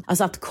personen.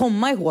 Alltså att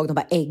komma ihåg de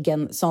här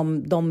äggen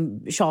som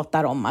de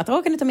tjatar om. Att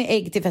kan du ta med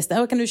ägg till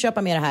festen? Kan du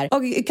köpa med det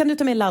här? Kan du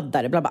ta med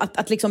laddare? Bla bla.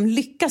 Att liksom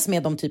lyckas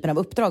med de typen av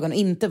uppdragen och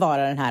inte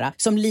vara den här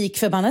som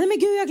likförbannad. Nej men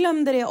gud, jag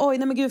glömde det. Oj,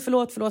 nej men gud,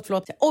 förlåt.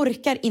 Jag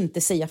orkar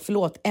inte säga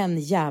förlåt en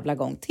jävla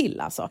gång till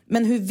alltså.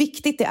 Men hur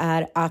viktigt det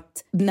är att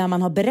när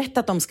man har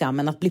berättat om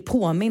skammen att bli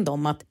påmind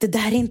om att det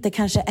där är inte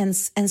kanske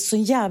en så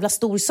jävla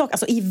stor sak.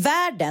 Alltså i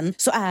världen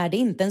så är det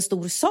inte en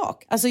stor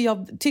sak. Alltså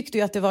jag tyckte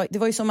ju att det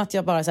var ju som att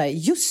jag bara så här,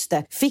 just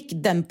det, fick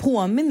den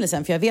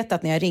påminnelsen. För jag vet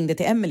att när jag ringde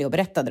till Emily och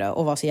berättade det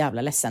och var så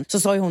jävla ledsen, så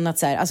sa ju hon att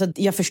så här, alltså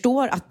jag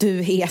förstår att du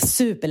är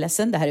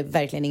superledsen. Det här är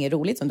verkligen inget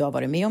roligt som du har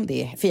varit med om.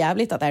 Det är för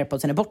jävligt att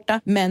AirPodsen är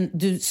borta. Men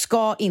du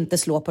ska inte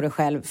slå på dig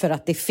själv för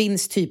att det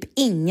finns typ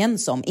ingen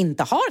som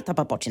inte har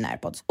tappat bort sina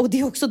AirPods. Och det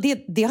är också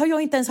det har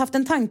jag inte ens haft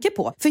en tanke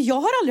på. För jag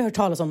har aldrig hört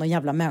talas om någon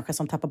jävla människa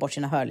som tappar bort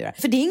sina hörlurar.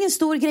 För det är ingen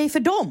stor grej för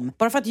dem.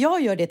 Bara för att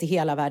jag gör det till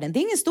hela världen. Det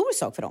är ingen stor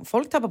sak för dem.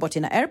 Folk tappar bort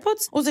sina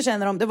AirPods och så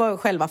känner de, det var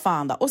själva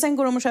fan då. Och sen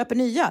går de och köper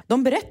nya.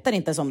 De berättar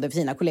inte om det för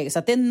sina kollegor så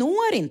att det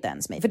når inte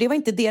ens mig. För det var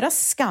inte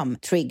deras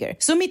skam-trigger.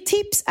 Så mitt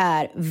tips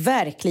är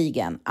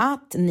verkligen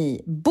att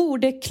ni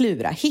borde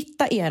klura.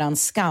 Hitta eran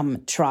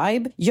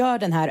skam-tribe. Gör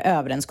den här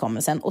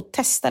överenskommelsen och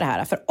testa det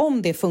här. För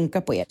om det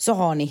funkar på er så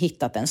har ni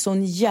hittat en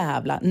sån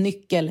jävla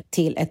nyckel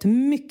till ett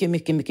mycket,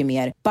 mycket, mycket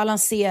mer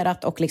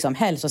balanserat och liksom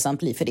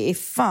hälsosamt liv. För det är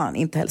fan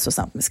inte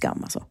hälsosamt med skam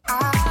alltså.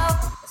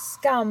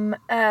 Skam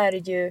är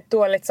ju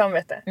dåligt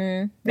samvete.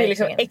 Det är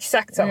liksom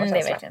exakt samma känsla.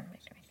 Det är verkligen.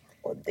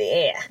 Och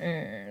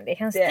det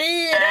kan styra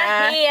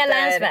hela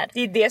ens värld. Det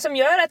är det som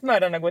gör att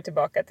mördarna går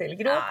tillbaka till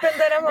gropen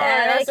där de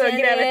har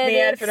grävt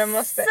ner. För de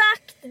måste...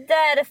 Exakt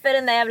därför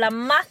den där jävla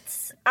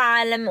Mats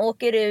Alm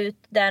åker ut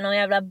där någon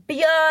jävla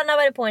björn har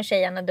varit på en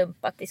tjej han har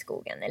dumpat i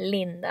skogen.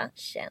 Linda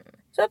Chen.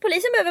 Så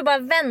polisen behöver bara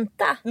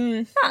vänta.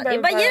 Det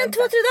är bara ge den 2-3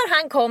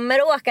 dagar. Han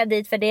kommer åka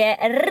dit för det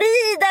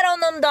rider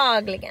honom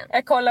dagligen.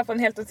 Jag kollar på en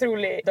helt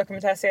otrolig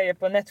dokumentärserie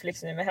på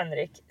Netflix nu med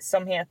Henrik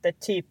som heter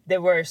typ The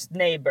Worst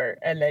Neighbor.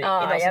 Eller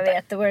jag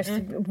vet. The Worst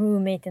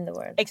Roommate in the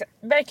World. Exakt.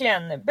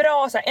 Verkligen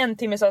bra så här, 1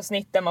 timmes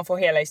avsnitt där man får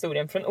hela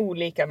historien från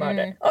olika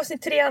mördare.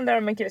 Avsnitt 3 handlar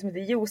om en kille som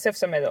heter Josef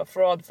som är då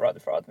fraud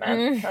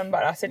man. Han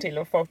bara ser till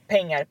att få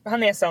pengar.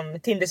 Han är som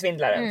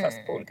Tinder-svindlaren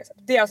fast på olika sätt.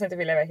 Det avsnittet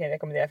vill jag verkligen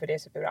rekommendera för det är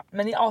superbra.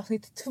 Men i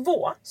avsnitt 2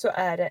 så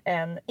är det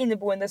en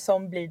inneboende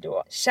som blir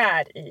då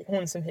kär i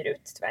hon som hyr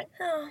ut tyvärr.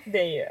 Det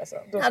är ju alltså,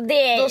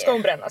 då ska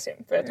hon brännas ju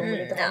för att hon vill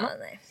inte ha honom.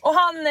 Och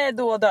han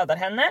då dödar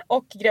henne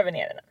och gräver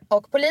ner henne.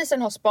 Och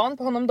polisen har span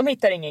på honom. De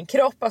hittar ingen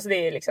kropp, alltså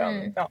det är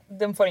liksom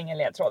de får ingen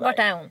ledtrådar. Vart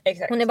är hon?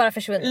 Exakt. Hon är bara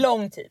försvunnen.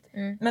 Lång tid.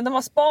 Men de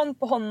har span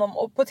på honom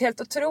och på ett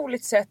helt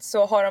otroligt sätt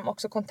så har de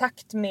också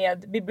kontakt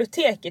med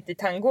biblioteket i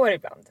Tangor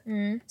ibland.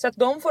 Så att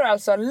de får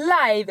alltså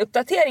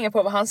live-uppdateringar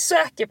på vad han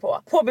söker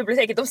på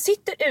biblioteket. De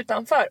sitter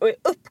utanför och är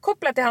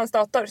uppkopplade till hans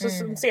dator så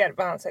som ser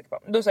vad han söker på.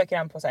 Då söker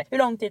han på sig hur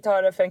lång tid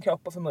tar det för en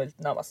kropp att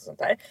förmultna och massa sånt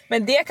där.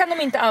 Men det kan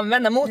de inte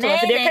använda mot honom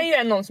för det kan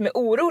ju någon som är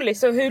orolig.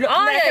 Så hur när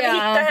kan vi hitta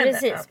henne?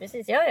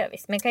 Precis. Ja,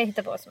 visst. Man kan ju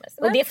hitta på vad som helst.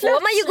 Och det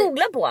får man ju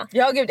googla på.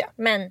 Ja, gud ja.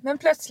 Men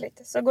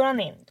plötsligt så går han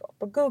in då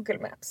på Google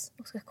Maps.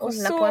 Och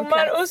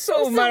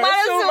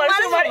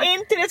zoomar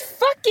in till ett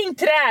fucking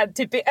träd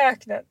typ i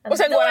öknen. Och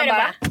sen går han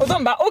bara. Och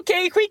de bara,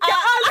 okej, skicka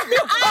allt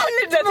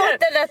mot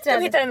det trädet.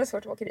 De hittar henne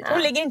svårt att åka dit.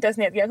 Hon ligger inte ens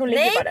nedgrävd. Hon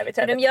ligger bara där vid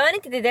trädet. De gör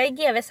inte det. Det är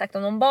GV sagt.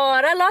 Om de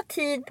bara la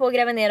tid på att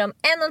gräva ner dem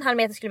 1,5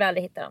 meter skulle vi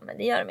aldrig hitta dem. Men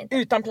det gör de inte.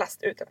 Utan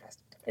plast.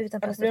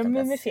 Annars blir de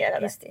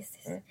mumifierade. Just.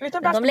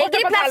 Utan plast. De lägger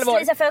i plast,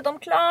 Lisa, för att de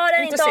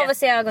klarar inte av att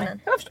se ögonen.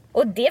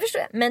 Och det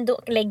förstår jag. Men då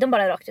lägg dem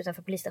bara rakt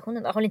utanför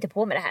polisstationen. Håll inte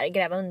på med det här.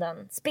 Gräva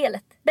undan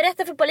spelet.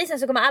 Berätta för polisen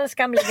så kommer all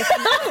skam läggas på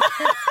dem.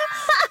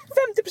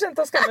 50%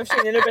 av skammen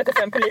försvinner när du berättar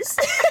för en polis.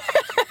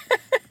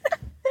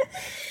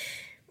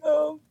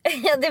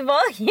 Ja, det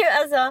var ju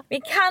alltså.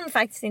 Vi kan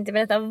faktiskt inte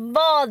berätta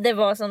vad det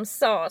var som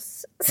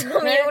sades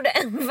som gjorde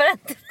för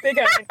att det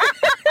kan vi inte.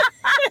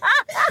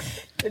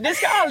 Det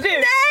ska aldrig ut.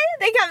 Nej,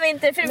 det kan vi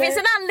inte. För det finns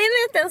en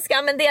anledning att den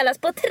skammen delas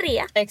på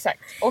 3. Exakt.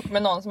 Och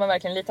med någon som man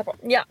verkligen litar på.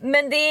 Ja,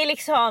 men det är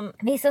liksom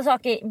vissa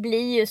saker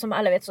blir ju som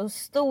alla vet så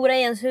stora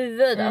i ens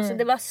huvud. Alltså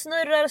det bara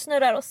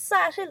snurrar och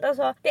särskilt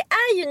alltså, det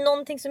är ju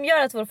någonting som gör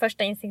att vår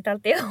första instinkt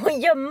alltid är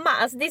att gömma.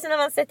 Alltså det är som när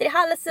man sätter i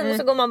halsen och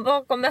så går man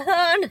bakom med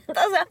hörnet.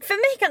 Alltså för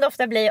mig kan det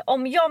ofta bli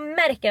om jag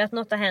märker att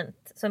något har hänt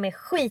som är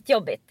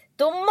skitjobbigt.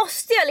 då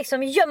måste jag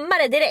liksom gömma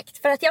det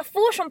direkt. För att jag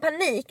får som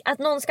panik att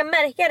någon ska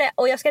märka det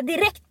och jag ska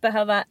direkt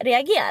behöva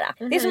reagera.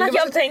 Det är som att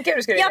jag tänker hur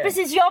du ska reagera. Ja,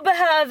 precis. Jag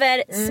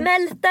behöver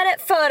smälta det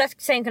för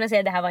att sen kunna säga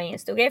att det här var ingen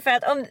stor grej. För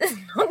att om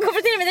hon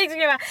konfronterar mig direkt så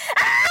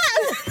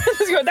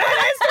ska jag bara det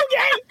här är en stor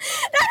grej!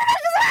 Det här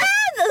är så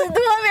här!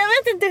 Då, jag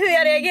vet inte hur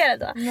jag reagerar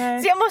då.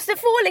 Så jag måste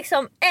få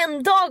liksom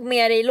en dag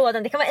med det i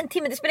lådan. Det kan vara en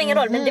timme, det spelar ingen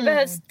roll. Men det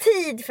behövs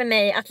tid för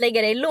mig att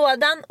lägga det i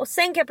lådan. Och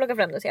sen kan jag plocka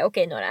fram det och säga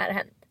okej, nu har det här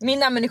hänt.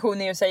 Min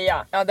ammunition är att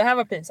säga, ja det här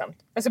var pinsamt.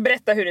 Alltså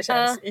berätta hur det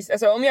känns.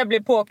 Alltså om jag blir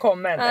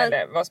påkommen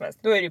eller vad som helst,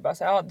 då är det ju bara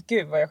så här,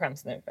 gud vad jag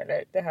skäms nu.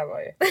 Eller det här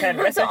var ju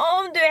helvete. Alltså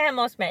om du är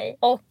hemma hos mig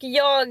och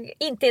jag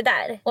inte är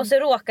där och så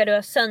råkar du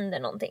ha sönder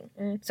någonting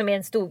som är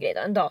en stor grej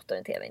då, en dator,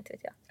 en tv, inte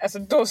vet jag. Alltså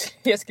då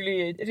jag skulle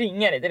ju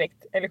ringa dig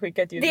direkt eller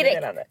skicka ett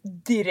ljudmeddelande.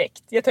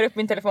 Direkt. Jag tar upp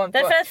min telefon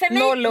därför på att för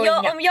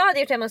mig, om jag hade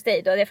gjort hemma hos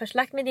dig då hade jag först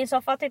lagt mig i din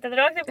soffa och tittat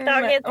rakt upp på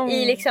taget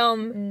i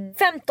liksom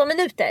 15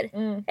 minuter.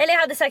 Eller jag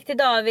hade sagt till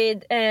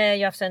David,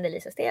 jag har sönder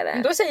Lisas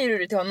tv. Då säger du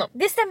det till honom.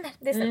 Det stämmer.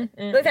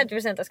 Då är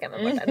 50% av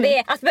skammen borta. Det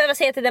är att behöva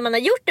säga till det man har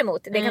gjort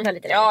emot. Det kan ta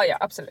lite längre. Ja,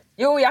 absolut.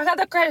 Jo, jag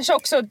hade kanske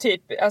också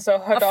typ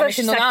hört av mig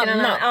till någon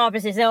annan. Ja,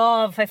 precis.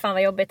 Ja, för fan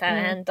vad jobbigt det här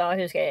har hänt.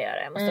 Hur ska jag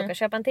göra? Jag måste åka och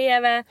köpa en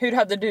tv. Hur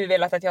hade du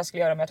velat att jag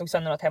skulle göra om jag tog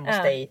sönder något hemma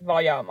hos dig?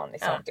 Vad gör man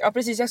liksom? Ja,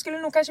 precis. Jag skulle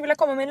nog kanske vilja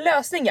komma med en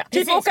lösning. Ja.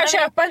 Typ åka och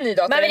köpa en ny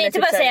dator. Man vill inte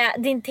typ bara säga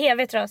din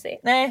tv är trasig.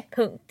 Nej.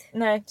 Punkt.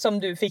 Nej, som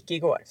du fick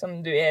igår.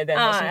 Som du är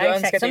den som du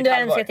önskat som du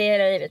har önskat i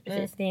hela livet.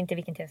 Precis. Det är inte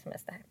vilken tv som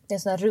helst det här. Det är en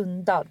sån här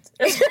rundad.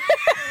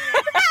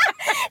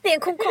 Det är en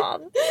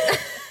konkav.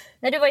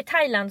 När du var i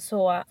Thailand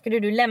så skulle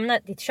du lämna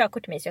ditt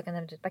körkort till mig så jag kan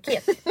hämta ett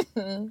paket.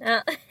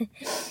 Ja.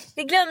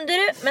 Det glömde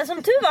du. Men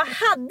som tur var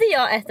hade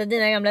jag ett av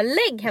dina gamla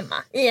lägg hemma.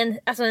 I en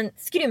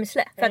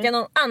skrymsle. För att jag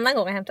någon annan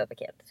gång har hämtat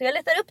paket. Så jag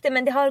letar upp det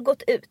men det har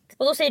gått ut.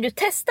 Och då säger du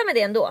testa med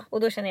det ändå.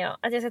 Och då känner jag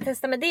att jag ska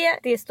testa med det.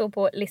 Det står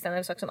på listan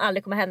över saker som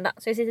aldrig kommer hända.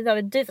 Så jag säger till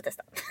David, du får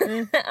testa.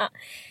 Ja.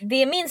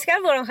 Det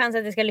minskar vår chans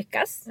att det ska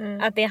lyckas.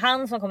 Att det är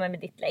han som kommer med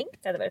ditt lägg.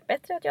 Det hade varit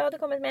bättre att jag hade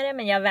kommit med det.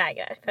 Men jag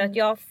vägrar. För att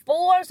jag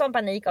får sån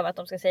panik av att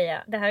de ska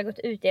säga det här har gått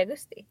ut i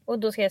augusti. Och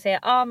då ska jag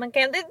säga, man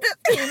kan inte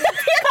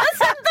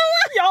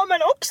ja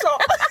men också.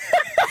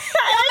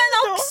 Ja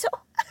men också.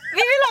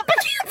 Vi vill ha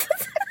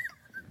paketet.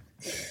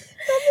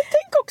 Ja men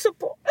tänk också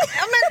på.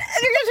 Ja men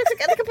du kanske också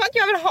kan tänka på att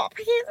jag vill ha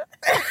paketet.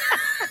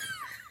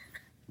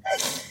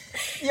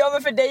 Ja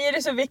men för dig är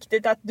det så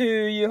viktigt att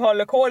du ju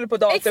håller koll på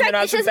datumen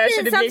och allt sånt där.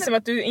 Så det blir som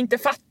att du inte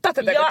fattat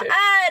att det jag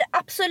är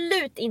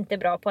absolut inte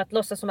bra på att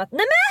låtsas som att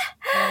nej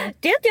men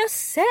det har inte jag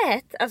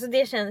sett. Alltså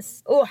det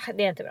känns,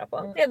 det är inte bra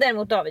på. Det har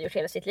däremot David gjort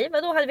hela sitt liv.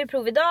 Och då hade vi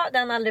prov idag, där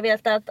han aldrig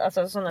vetat.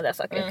 Alltså sådana där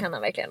saker kan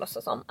han verkligen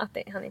låtsas om att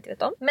han inte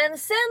vet om. Men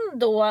sen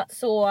då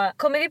så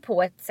kommer vi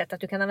på ett sätt att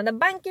du kan använda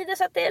BankID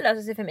så att det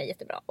löser sig för mig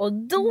jättebra. Och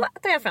då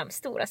tar jag fram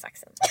stora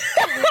saxen.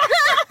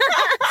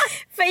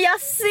 För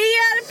jag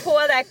ser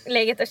på det här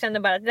läget och känner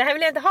bara att det här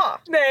vill jag inte ha.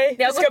 Nej,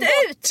 det har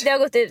gått ut. Det har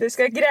gått ut. Det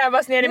ska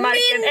grävas ner i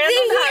marken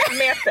 1,5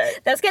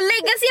 meter. Det ska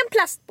läggas i en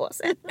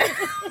plastpåse.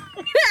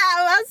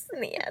 Grävas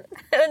ner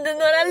under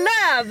några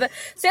löv.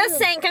 Så jag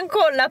sen kan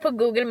kolla på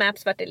Google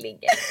Maps vart det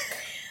ligger.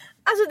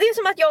 Alltså det är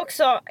som att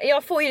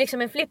jag får ju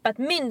liksom en flipp att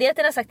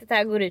myndigheten har sagt att det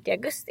här går ut i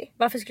augusti.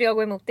 Varför skulle jag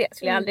gå emot det?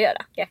 Skulle jag aldrig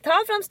göra. Jag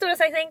tar fram stora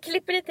saxen,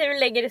 klipper det till och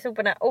lägger i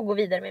soporna och går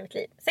vidare med mitt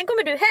liv. Sen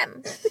kommer du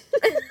hem.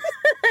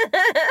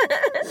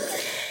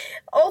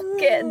 Och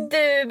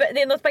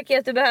det är något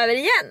paket du behöver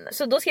igen.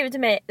 Så då skriver du till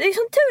mig, det är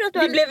sån tur att du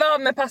Vi blev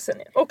av med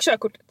passen och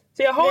körkortet.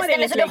 Så jag har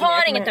inget, så du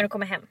har inget när du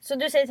kommer hem. Så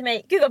du säger till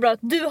mig, gud vad bra att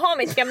du har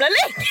mitt gamla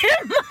lägg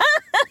hemma.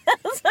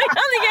 Så jag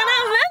kan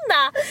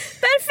använda.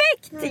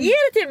 Perfekt, ge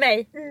det till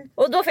mig.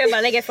 Och då får jag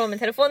bara lägga ifrån min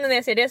telefon när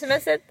jag ser det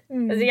smset.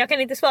 Alltså jag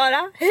kan inte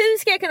svara. Hur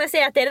ska jag kunna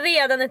säga att det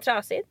redan är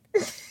trasigt?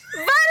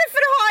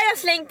 Varför har jag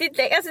slängt ditt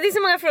lägg? Alltså det är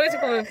så många frågor som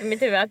kommer upp i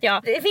mitt huvud att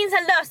det finns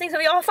en lösning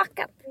som jag har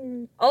fuckat.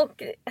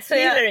 Och så det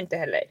gillar du inte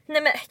heller.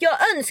 Nej men jag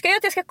önskar ju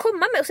att jag ska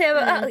komma med och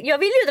säga jag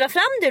vill ju dra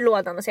fram du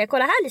lådan och säga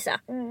kolla här Lisa.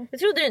 Det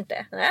trodde du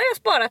inte. Det har jag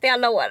sparat i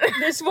alla år.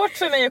 Det är svårt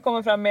för mig att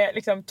komma fram med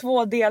liksom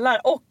 2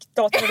 delar och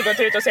datorn har gått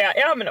ut och säga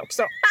ja men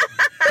också.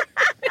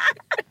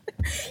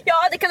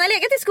 Ja, det kan ha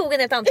legat i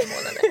skogen ett antal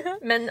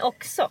månader. Men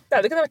också.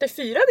 Ja, det kan ha varit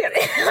 4 delar.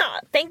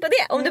 Ja, tänk på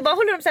det. Om du bara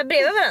håller dem så här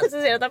bredvid varandra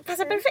så ser du att de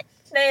passar perfekt.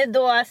 Nej,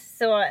 då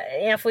så...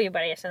 Jag får ju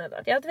bara erkänna då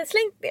att jag hade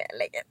slängt det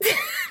lägget.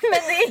 Men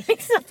det är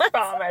liksom...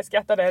 Fan vad jag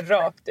skrattade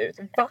rakt ut.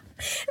 Va?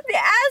 Det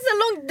är så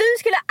långt. Du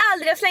skulle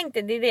aldrig ha slängt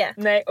det, det är det.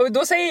 Nej, och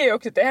då säger jag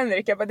också till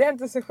Henrik, jag bara, det är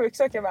inte så sjukt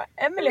sak. Jag bara,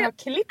 Emily har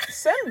klippt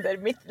sönder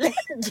mitt lägg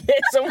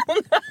som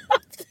hon har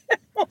haft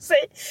och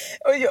sig.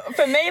 Och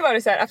för mig var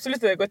det så här, absolut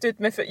att det har gått ut.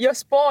 Men jag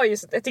spar ju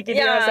så jag tycker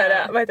det var så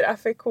här, vad heter det,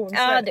 affektion.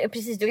 Ja,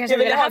 precis. Du kanske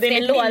ville ha det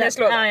i min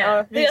minneslåda.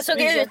 Ja. Jag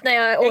såg ut när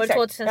jag år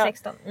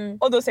 2016. Ja.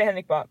 Och då säger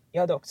Henrik bara,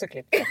 jag hade också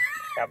klippt.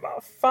 Jag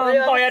bara, fan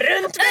har jag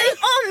runt mig?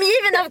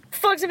 Omgiven av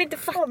folk som inte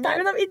fattar.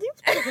 Omgiven av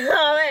idioter.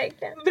 Ja,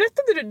 verkligen.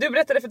 Berättade du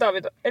berättade för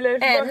David då?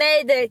 Eller?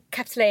 Nej, det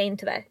kapslade jag in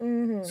tyvärr.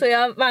 Så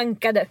jag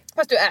vankade.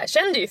 Fast du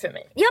erkände ju för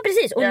mig. Ja,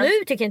 precis. Och nu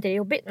tycker jag inte det är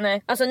jobbigt.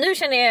 Nej. Alltså nu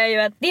känner jag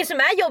ju att det som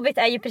är jobbigt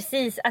är ju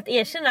precis att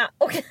erkänna.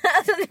 Och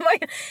alltså,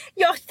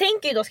 jag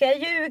tänker ju då, ska jag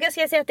ljuga?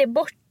 Ska jag säga att det är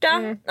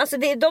borta? Alltså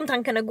de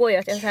tankarna går ju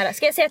att jag så här.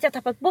 Ska jag säga att jag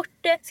tappat bort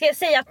det? Ska jag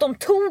säga att de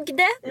tog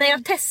det när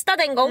jag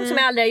testade en gång som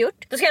jag aldrig har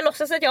gjort? Då ska jag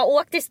låtsas att jag har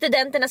åkt till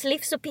Studenternas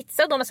livs och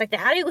pizza och de har sagt det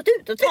här har ju gått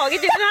ut och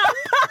tagit ut hand.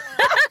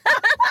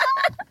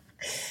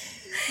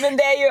 Men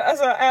det är ju,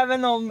 alltså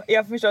även om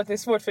jag förstår att det är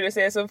svårt för dig att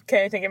säga, så kan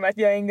jag tänka mig att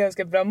jag är en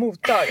ganska bra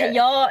mottagare.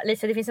 Ja,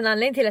 Lisa, det finns en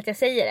anledning till att jag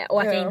säger det.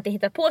 Och att jag inte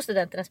hittar på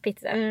Studenternas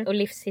pizza och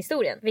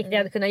livshistorien. Vilket jag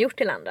hade kunnat gjort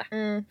till andra.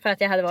 För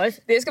att jag hade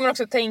varit... Det ska man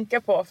också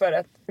tänka på för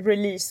att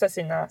releasa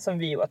sina, som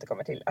vi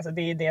återkommer till. Alltså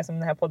det är det som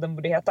den här podden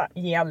borde heta.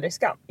 Ge aldrig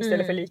skam.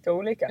 Istället för lika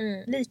olika.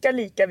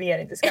 Lika, vi är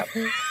inte skam.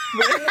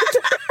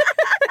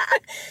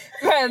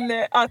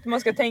 Men att man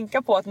ska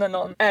tänka på att när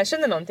någon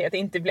erkänner någonting att det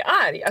inte blir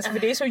arg. Alltså för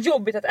det är så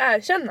jobbigt att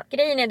erkänna.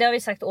 Grejen är, det har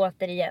vi sagt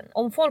återigen.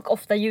 Om folk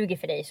ofta ljuger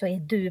för dig så är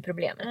du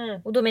problemet.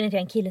 Och då menar inte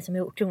jag en kille som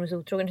är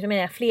otrogen. Så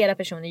menar jag flera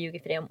personer ljuger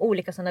för dig om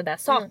olika sådana där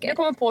saker. Du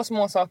kommer på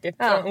små saker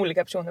från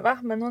olika personer. Va?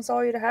 Men hon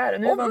sa ju det här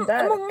och nu var hon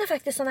där. Många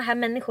faktiskt sådana här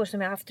människor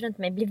som jag har haft runt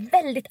mig blir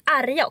väldigt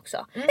arga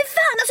också. Men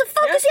fan, alltså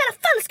folk är så jävla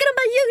falska. De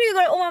bara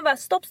ljuger. Och man bara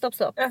stopp.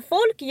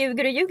 Folk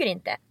ljuger och ljuger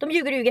inte. De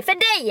ljuger för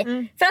dig.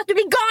 För att du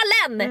blir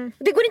galen.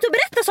 Det går inte att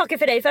berätta saker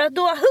för dig för att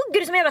då hugger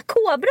du som en jävla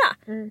kobra.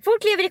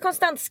 Folk lever i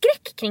konstant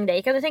skräck kring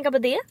dig. Kan du tänka på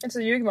det?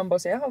 Så ljuger man bara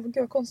och säger, ja gud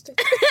vad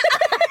konstigt.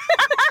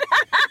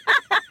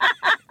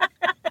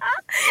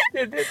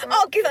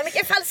 Gud vad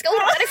mycket falska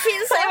ord det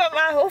finns.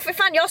 För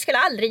fan, jag skulle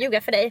aldrig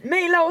ljuga för dig.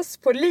 Maila oss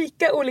på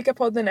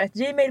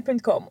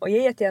likaolikapodden@gmail.com och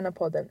ge jättegärna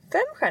podden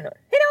 5 stjärnor.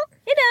 Hejdå!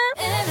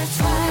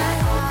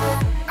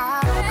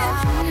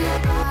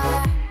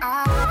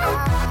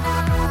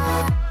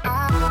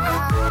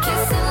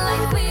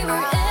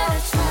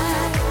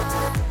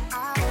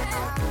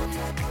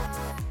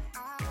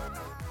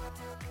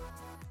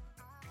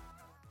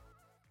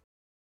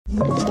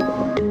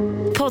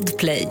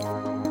 Podplay.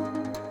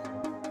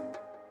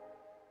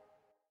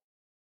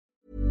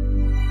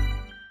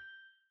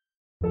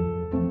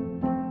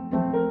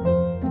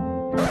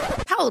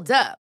 Hold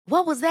up.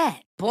 What was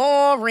that?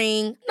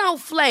 Boring. No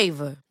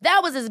flavor. That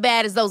was as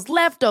bad as those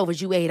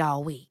leftovers you ate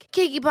all week.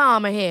 Keke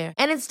Palmer here,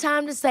 and it's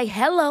time to say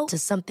hello to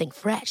something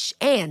fresh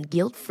and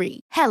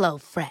guilt-free. Hello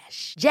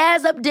Fresh.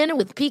 Jazz up dinner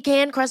with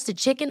pecan-crusted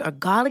chicken or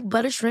garlic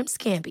butter shrimp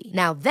scampi.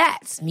 Now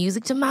that's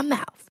music to my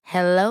mouth.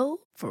 Hello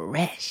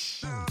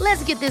Fresh.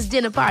 Let's get this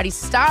dinner party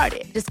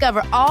started.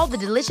 Discover all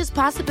the delicious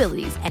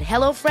possibilities at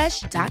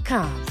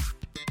hellofresh.com.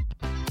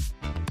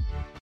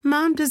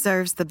 Mom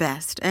deserves the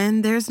best,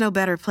 and there's no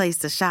better place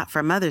to shop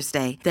for Mother's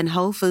Day than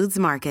Whole Foods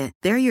Market.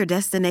 They're your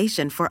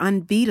destination for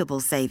unbeatable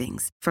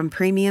savings, from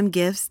premium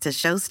gifts to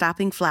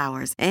show-stopping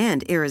flowers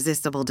and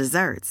irresistible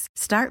desserts.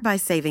 Start by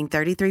saving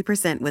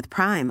 33% with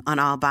Prime on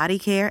all body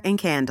care and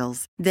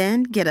candles.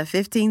 Then get a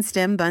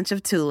 15-stem bunch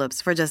of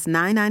tulips for just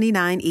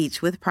 $9.99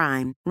 each with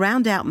Prime.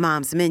 Round out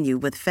Mom's menu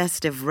with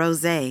festive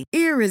rosé,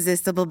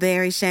 irresistible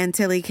berry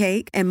chantilly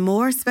cake, and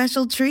more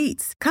special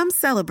treats. Come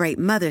celebrate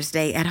Mother's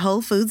Day at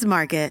Whole Foods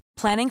Market.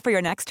 Planning for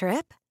your next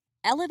trip?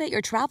 Elevate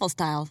your travel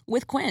style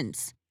with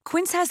Quince.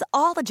 Quince has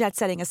all the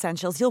jet-setting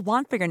essentials you'll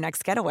want for your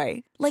next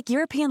getaway, like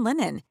European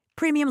linen,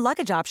 premium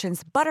luggage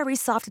options, buttery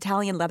soft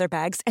Italian leather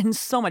bags, and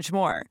so much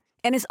more.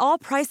 And is all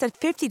priced at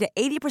 50 to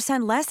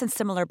 80% less than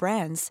similar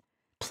brands.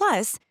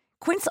 Plus,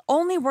 Quince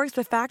only works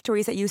with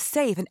factories that use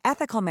safe and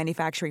ethical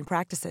manufacturing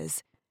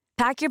practices.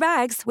 Pack your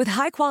bags with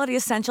high-quality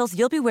essentials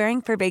you'll be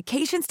wearing for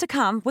vacations to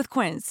come with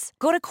Quince.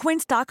 Go to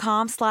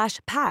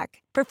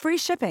quince.com/pack for free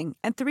shipping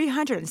and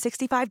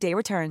 365-day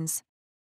returns.